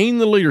 to gain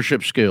the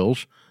leadership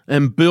skills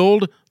and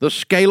build the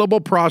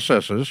scalable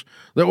processes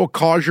that will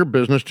cause your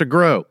business to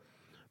grow.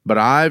 But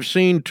I've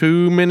seen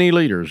too many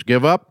leaders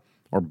give up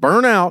or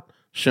burn out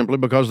simply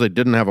because they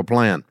didn't have a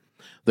plan.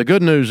 The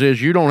good news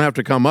is you don't have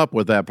to come up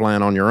with that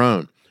plan on your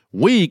own.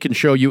 We can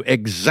show you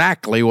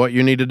exactly what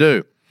you need to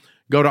do.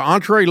 Go to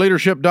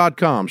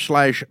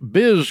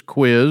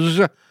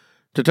EntreLeadership.com/bizquiz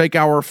to take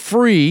our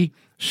free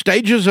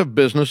Stages of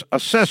Business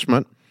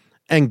assessment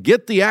and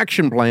get the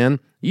action plan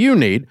you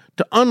need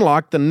to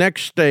unlock the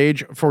next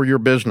stage for your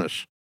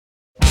business.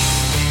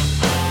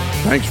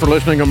 Thanks for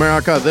listening,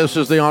 America. This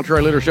is the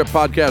EntreLeadership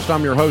Podcast.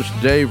 I'm your host,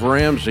 Dave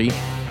Ramsey.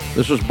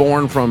 This was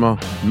born from a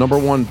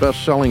 #1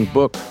 best-selling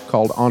book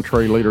called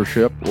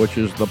EntreLeadership, which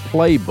is the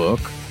playbook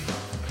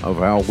of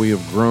how we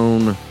have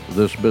grown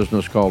this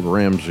business called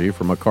Ramsey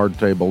from a card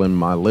table in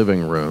my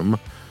living room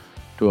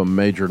to a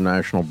major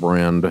national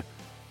brand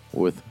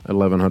with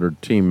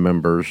 1,100 team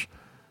members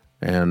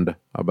and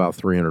about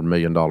 $300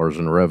 million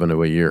in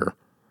revenue a year.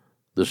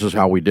 This is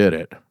how we did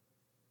it.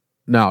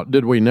 Now,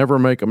 did we never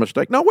make a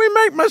mistake? No, we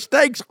make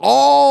mistakes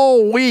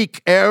all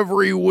week,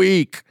 every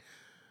week.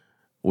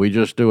 We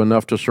just do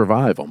enough to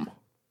survive them.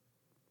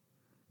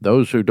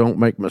 Those who don't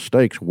make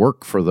mistakes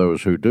work for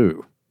those who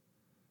do.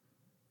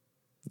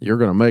 You're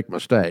going to make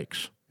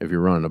mistakes if you're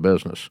running a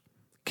business.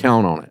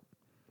 Count on it.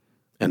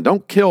 And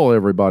don't kill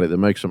everybody that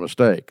makes a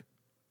mistake.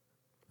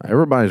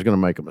 Everybody's going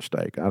to make a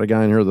mistake. I had a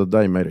guy in here the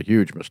other day made a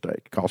huge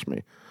mistake. It cost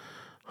me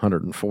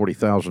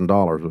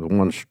 $140,000 with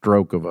one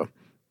stroke of a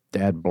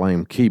dad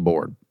blame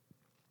keyboard.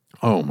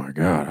 Oh my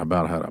God, I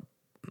about had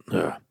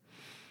a...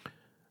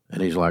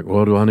 And he's like,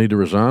 well, do I need to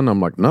resign?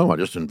 I'm like, no, I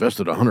just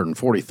invested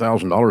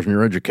 $140,000 in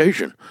your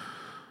education.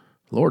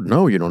 Lord,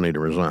 no, you don't need to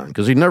resign.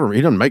 Because he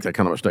doesn't make that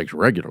kind of mistakes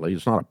regularly.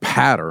 It's not a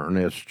pattern.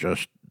 It's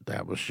just,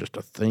 that was just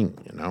a thing,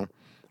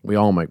 We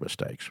all make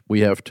mistakes. We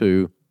have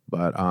to,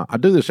 but I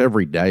do this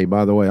every day,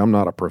 by the way. I'm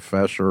not a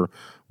professor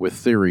with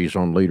theories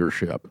on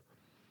leadership.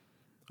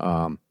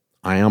 I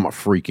am a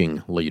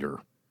freaking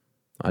leader.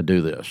 I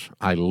do this.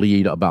 I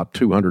lead about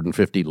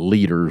 250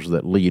 leaders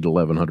that lead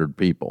 1,100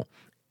 people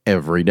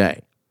every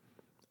day.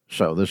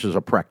 So this is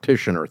a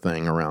practitioner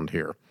thing around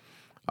here.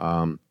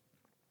 I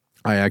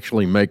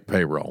actually make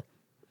payroll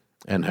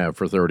and have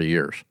for 30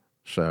 years.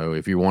 So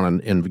if you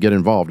want to get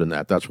involved in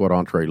that, that's what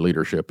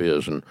EntreLeadership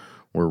is, and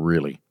we're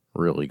really,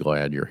 really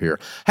glad you're here.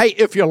 Hey,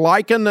 if you're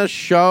liking this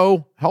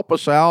show, help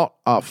us out.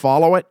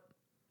 Follow it,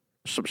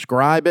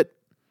 subscribe it,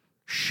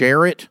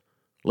 share it,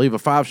 leave a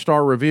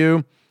 5-star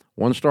review.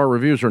 1-star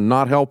reviews are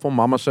not helpful.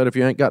 Mama said if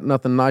you ain't got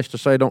nothing nice to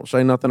say, don't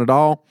say nothing at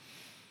all.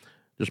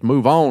 Just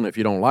move on if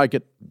you don't like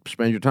it.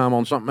 Spend your time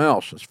on something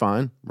else. It's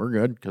fine. We're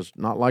good because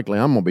not likely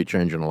I'm going to be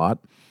changing a lot.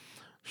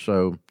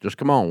 So just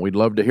come on. We'd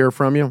love to hear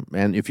from you.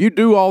 And if you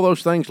do all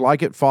those things,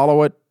 like it,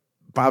 follow it,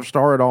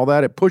 5-star it, all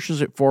that, it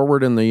pushes it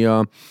forward in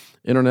the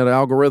internet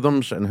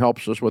algorithms and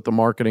helps us with the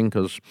marketing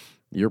because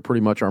you're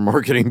pretty much our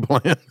marketing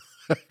plan.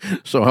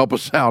 So help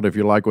us out if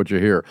you like what you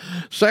hear.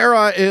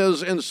 Sarah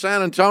is in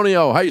San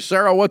Antonio. Hey,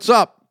 Sarah, what's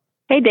up?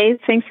 Hey, Dave.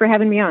 Thanks for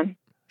having me on.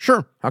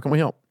 Sure. How can we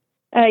help?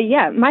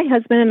 Yeah, my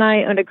husband and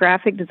I own a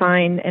graphic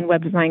design and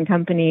web design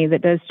company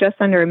that does just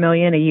under $1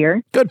 million a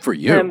year. Good for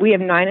you. We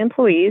have 9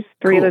 employees.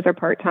 3 of those are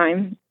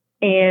part-time.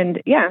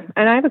 And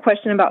I have a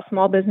question about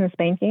small business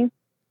banking.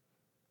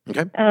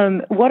 Okay.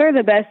 What are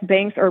the best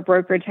banks or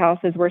brokerage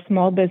houses where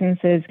small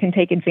businesses can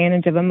take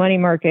advantage of a money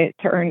market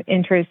to earn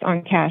interest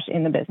on cash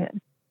in the business?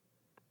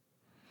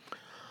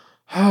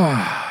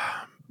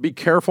 Be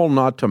careful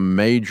not to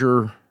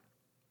major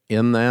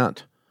in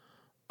that.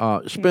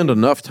 Spend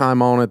enough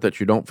time on it that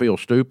you don't feel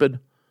stupid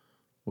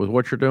with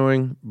what you're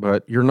doing,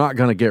 but you're not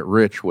going to get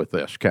rich with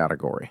this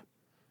category.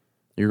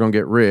 You're going to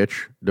get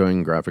rich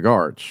doing graphic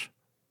arts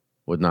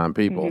with 9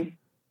 people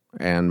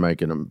and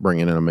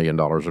bringing in $1 million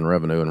in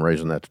revenue and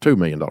raising that to $2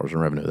 million in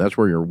revenue. That's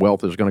where your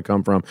wealth is going to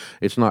come from.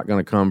 It's not going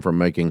to come from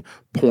making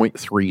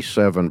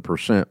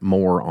 0.37%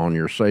 more on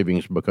your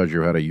savings because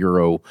you had a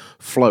euro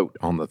float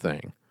on the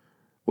thing,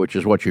 which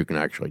is what you can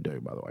actually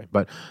do, by the way.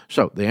 But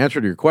so the answer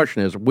to your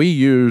question is we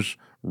use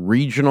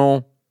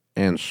regional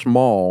and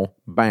small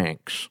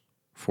banks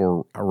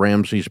for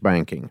Ramsey's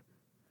banking.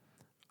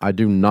 I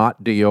do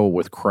not deal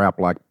with crap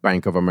like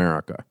Bank of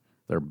America.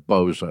 They're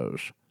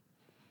bozos.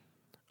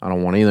 I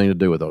don't want anything to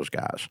do with those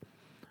guys.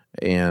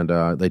 And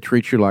they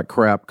treat you like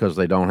crap because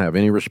they don't have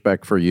any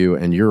respect for you,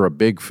 and you're a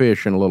big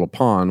fish in a little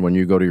pond when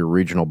you go to your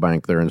regional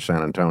bank there in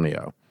San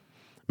Antonio.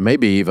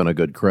 Maybe even a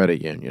good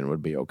credit union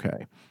would be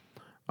okay.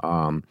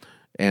 And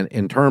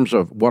in terms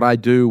of what I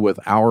do with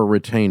our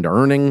retained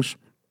earnings,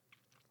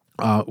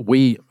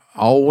 we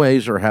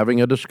always are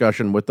having a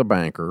discussion with the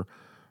banker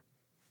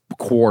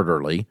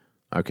quarterly.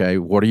 Okay,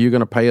 what are you going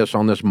to pay us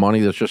on this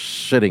money that's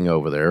just sitting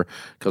over there?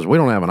 Because we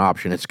don't have an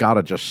option. It's got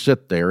to just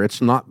sit there.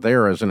 It's not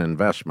there as an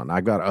investment.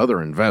 I've got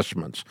other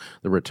investments.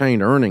 The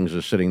retained earnings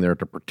is sitting there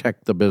to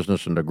protect the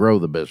business and to grow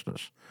the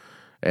business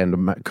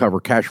and to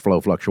cover cash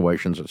flow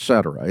fluctuations, et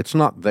cetera. It's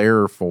not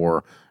there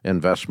for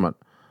investment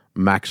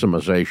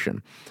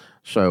maximization.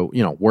 So,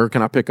 where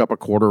can I pick up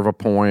 1/4 of a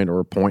point or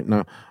a point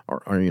and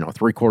or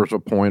 3/4 of a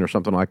point or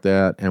something like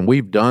that? And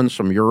we've done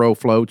some euro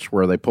floats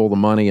where they pull the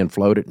money and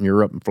float it in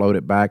Europe and float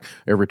it back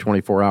every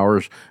 24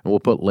 hours, and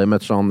we'll put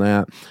limits on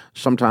that.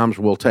 Sometimes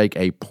we'll take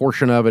a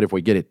portion of it if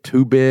we get it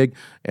too big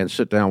and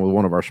sit down with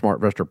one of our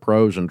SmartVestor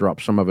pros and drop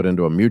some of it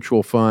into a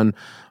mutual fund,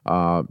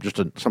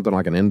 something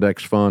like an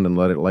index fund, and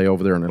let it lay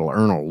over there, and it'll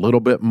earn a little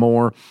bit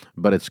more,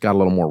 but it's got a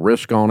little more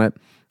risk on it.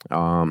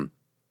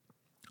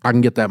 I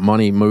can get that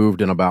money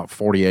moved in about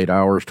 48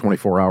 hours,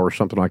 24 hours,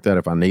 something like that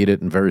if I need it,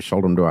 and very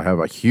seldom do I have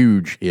a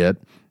huge hit.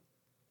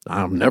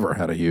 I've never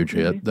had a huge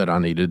hit that I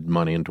needed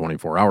money in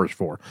 24 hours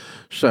for.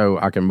 So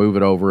I can move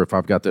it over if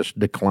I've got this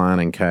decline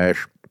in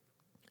cash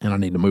and I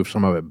need to move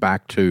some of it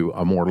back to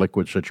a more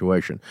liquid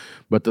situation.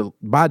 But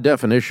by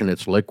definition,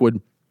 it's liquid,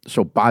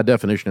 so by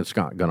definition, it's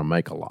not going to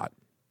make a lot.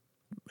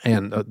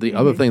 And the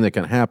other thing that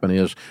can happen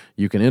is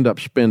you can end up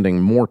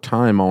spending more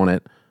time on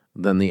it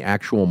than the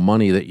actual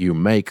money that you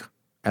make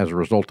as a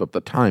result of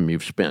the time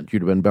you've spent.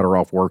 You'd have been better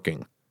off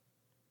working.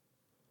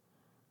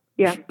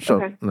 Yeah.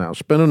 So now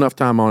spend enough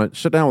time on it.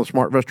 Sit down with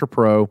SmartVestor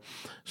Pro.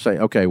 Say,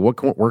 okay, where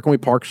can we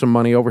park some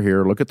money over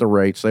here? Look at the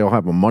rates. They'll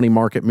have a money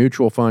market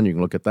mutual fund. You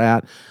can look at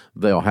that.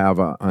 They'll have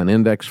an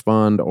index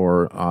fund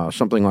or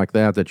something like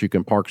that you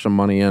can park some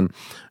money in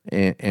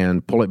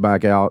and pull it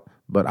back out.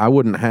 But I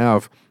wouldn't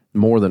have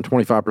more than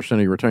 25%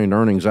 of your retained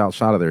earnings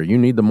outside of there. You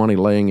need the money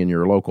laying in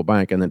your local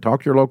bank, and then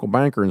talk to your local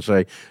banker and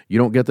say, you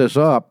don't get this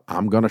up,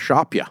 I'm going to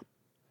shop you.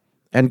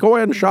 And go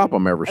ahead and shop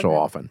them every so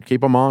often.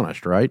 Keep them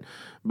honest, right?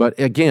 But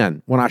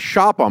again, when I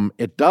shop them,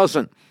 it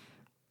doesn't,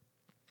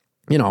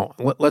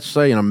 let's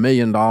say in $1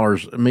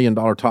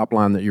 million top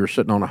line that you're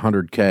sitting on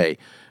 $100K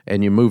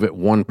and you move it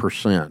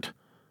 1%,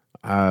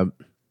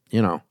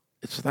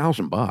 it's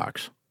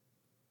 $1,000.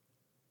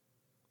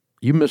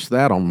 You miss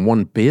that on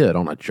one bid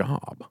on a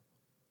job.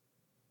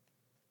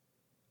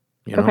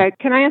 Okay.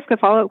 Can I ask a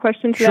follow-up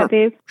question to that,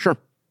 Dave? Sure.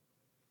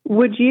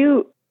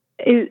 Is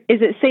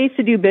it safe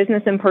to do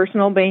business and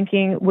personal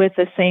banking with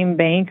the same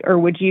bank, or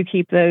would you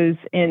keep those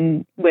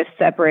with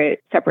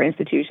separate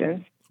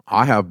institutions?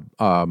 I have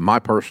my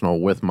personal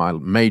with my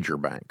major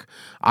bank.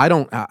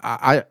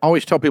 I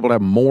always tell people to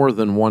have more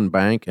than one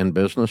bank in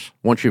business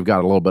once you've got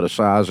a little bit of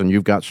size and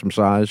you've got some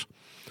size.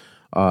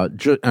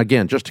 Just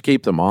to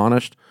keep them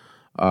honest,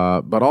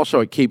 but also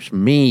it keeps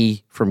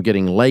me from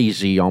getting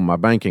lazy on my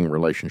banking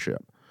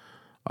relationship.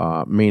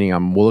 Meaning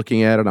I'm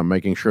looking at it, I'm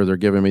making sure they're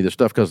giving me the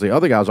stuff, because the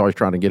other guy's always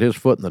trying to get his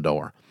foot in the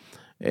door.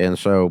 And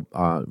so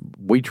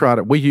we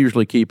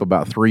usually keep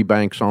about 3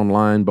 banks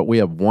online, but we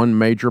have one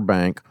major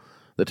bank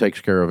that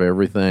takes care of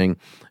everything.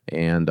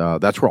 And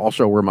that's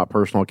where my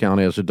personal account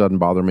is. It doesn't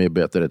bother me a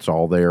bit that it's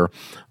all there.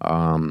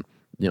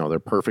 They're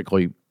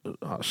perfectly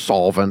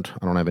solvent.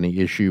 I don't have any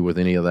issue with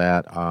any of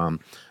that.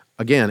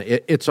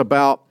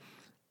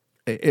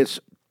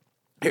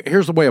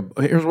 Here's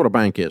what a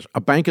bank is.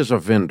 A bank is a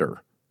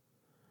vendor.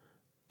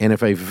 And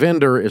if a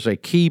vendor is a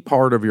key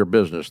part of your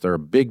business, they're a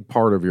big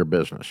part of your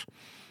business,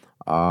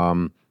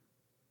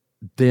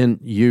 then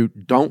you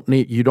don't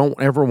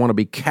ever want to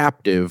be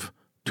captive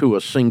to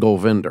a single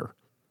vendor,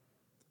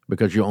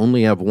 because you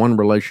only have one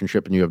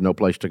relationship and you have no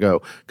place to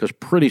go, because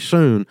pretty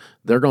soon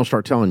they're going to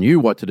start telling you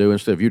what to do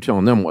instead of you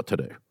telling them what to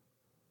do.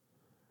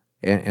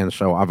 And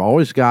so I've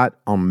always got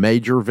on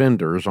major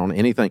vendors on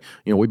anything.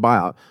 We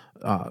buy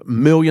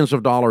millions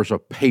of dollars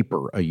of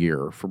paper a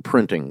year for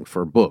printing,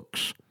 for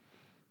books.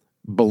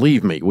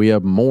 Believe me, we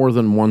have more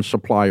than one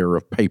supplier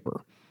of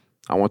paper.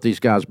 I want these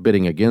guys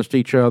bidding against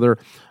each other.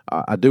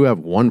 I do have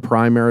one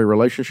primary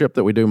relationship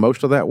that we do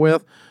most of that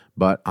with,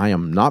 but I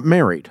am not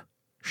married.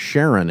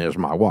 Sharon is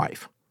my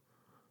wife.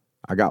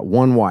 I got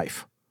one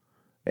wife.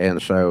 And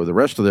so the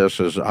rest of this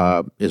is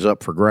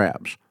up for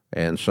grabs.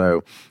 And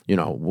so,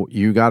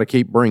 you got to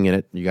keep bringing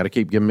it. You got to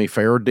keep giving me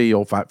fair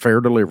deal, fair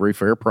delivery,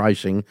 fair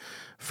pricing,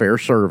 fair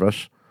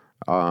service.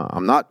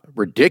 I'm not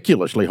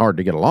ridiculously hard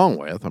to get along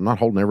with. I'm not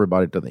holding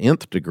everybody to the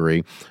nth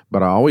degree,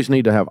 but I always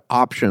need to have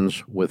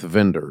options with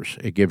vendors.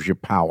 It gives you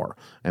power,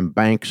 and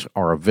banks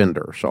are a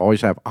vendor, so always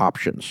have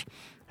options.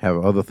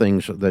 Have other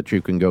things that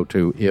you can go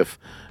to if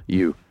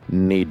you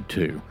need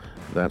to.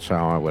 That's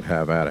how I would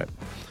have at it.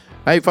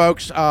 Hey,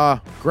 folks,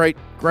 great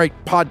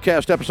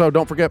podcast episode.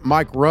 Don't forget,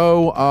 Mike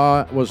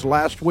Rowe was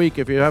last week.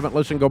 If you haven't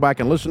listened, go back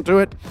and listen to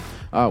it.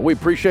 We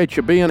appreciate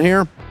you being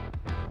here.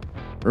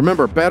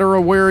 Remember, better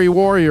a weary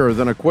warrior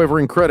than a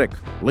quivering critic.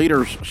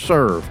 Leaders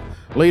serve.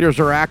 Leaders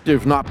are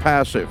active, not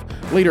passive.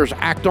 Leaders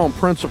act on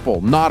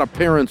principle, not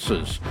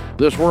appearances.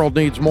 This world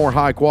needs more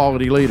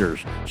high-quality leaders,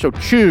 so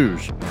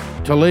choose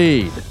to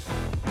lead.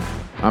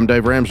 I'm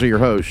Dave Ramsey, your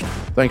host.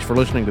 Thanks for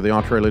listening to the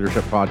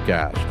EntreLeadership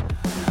Podcast.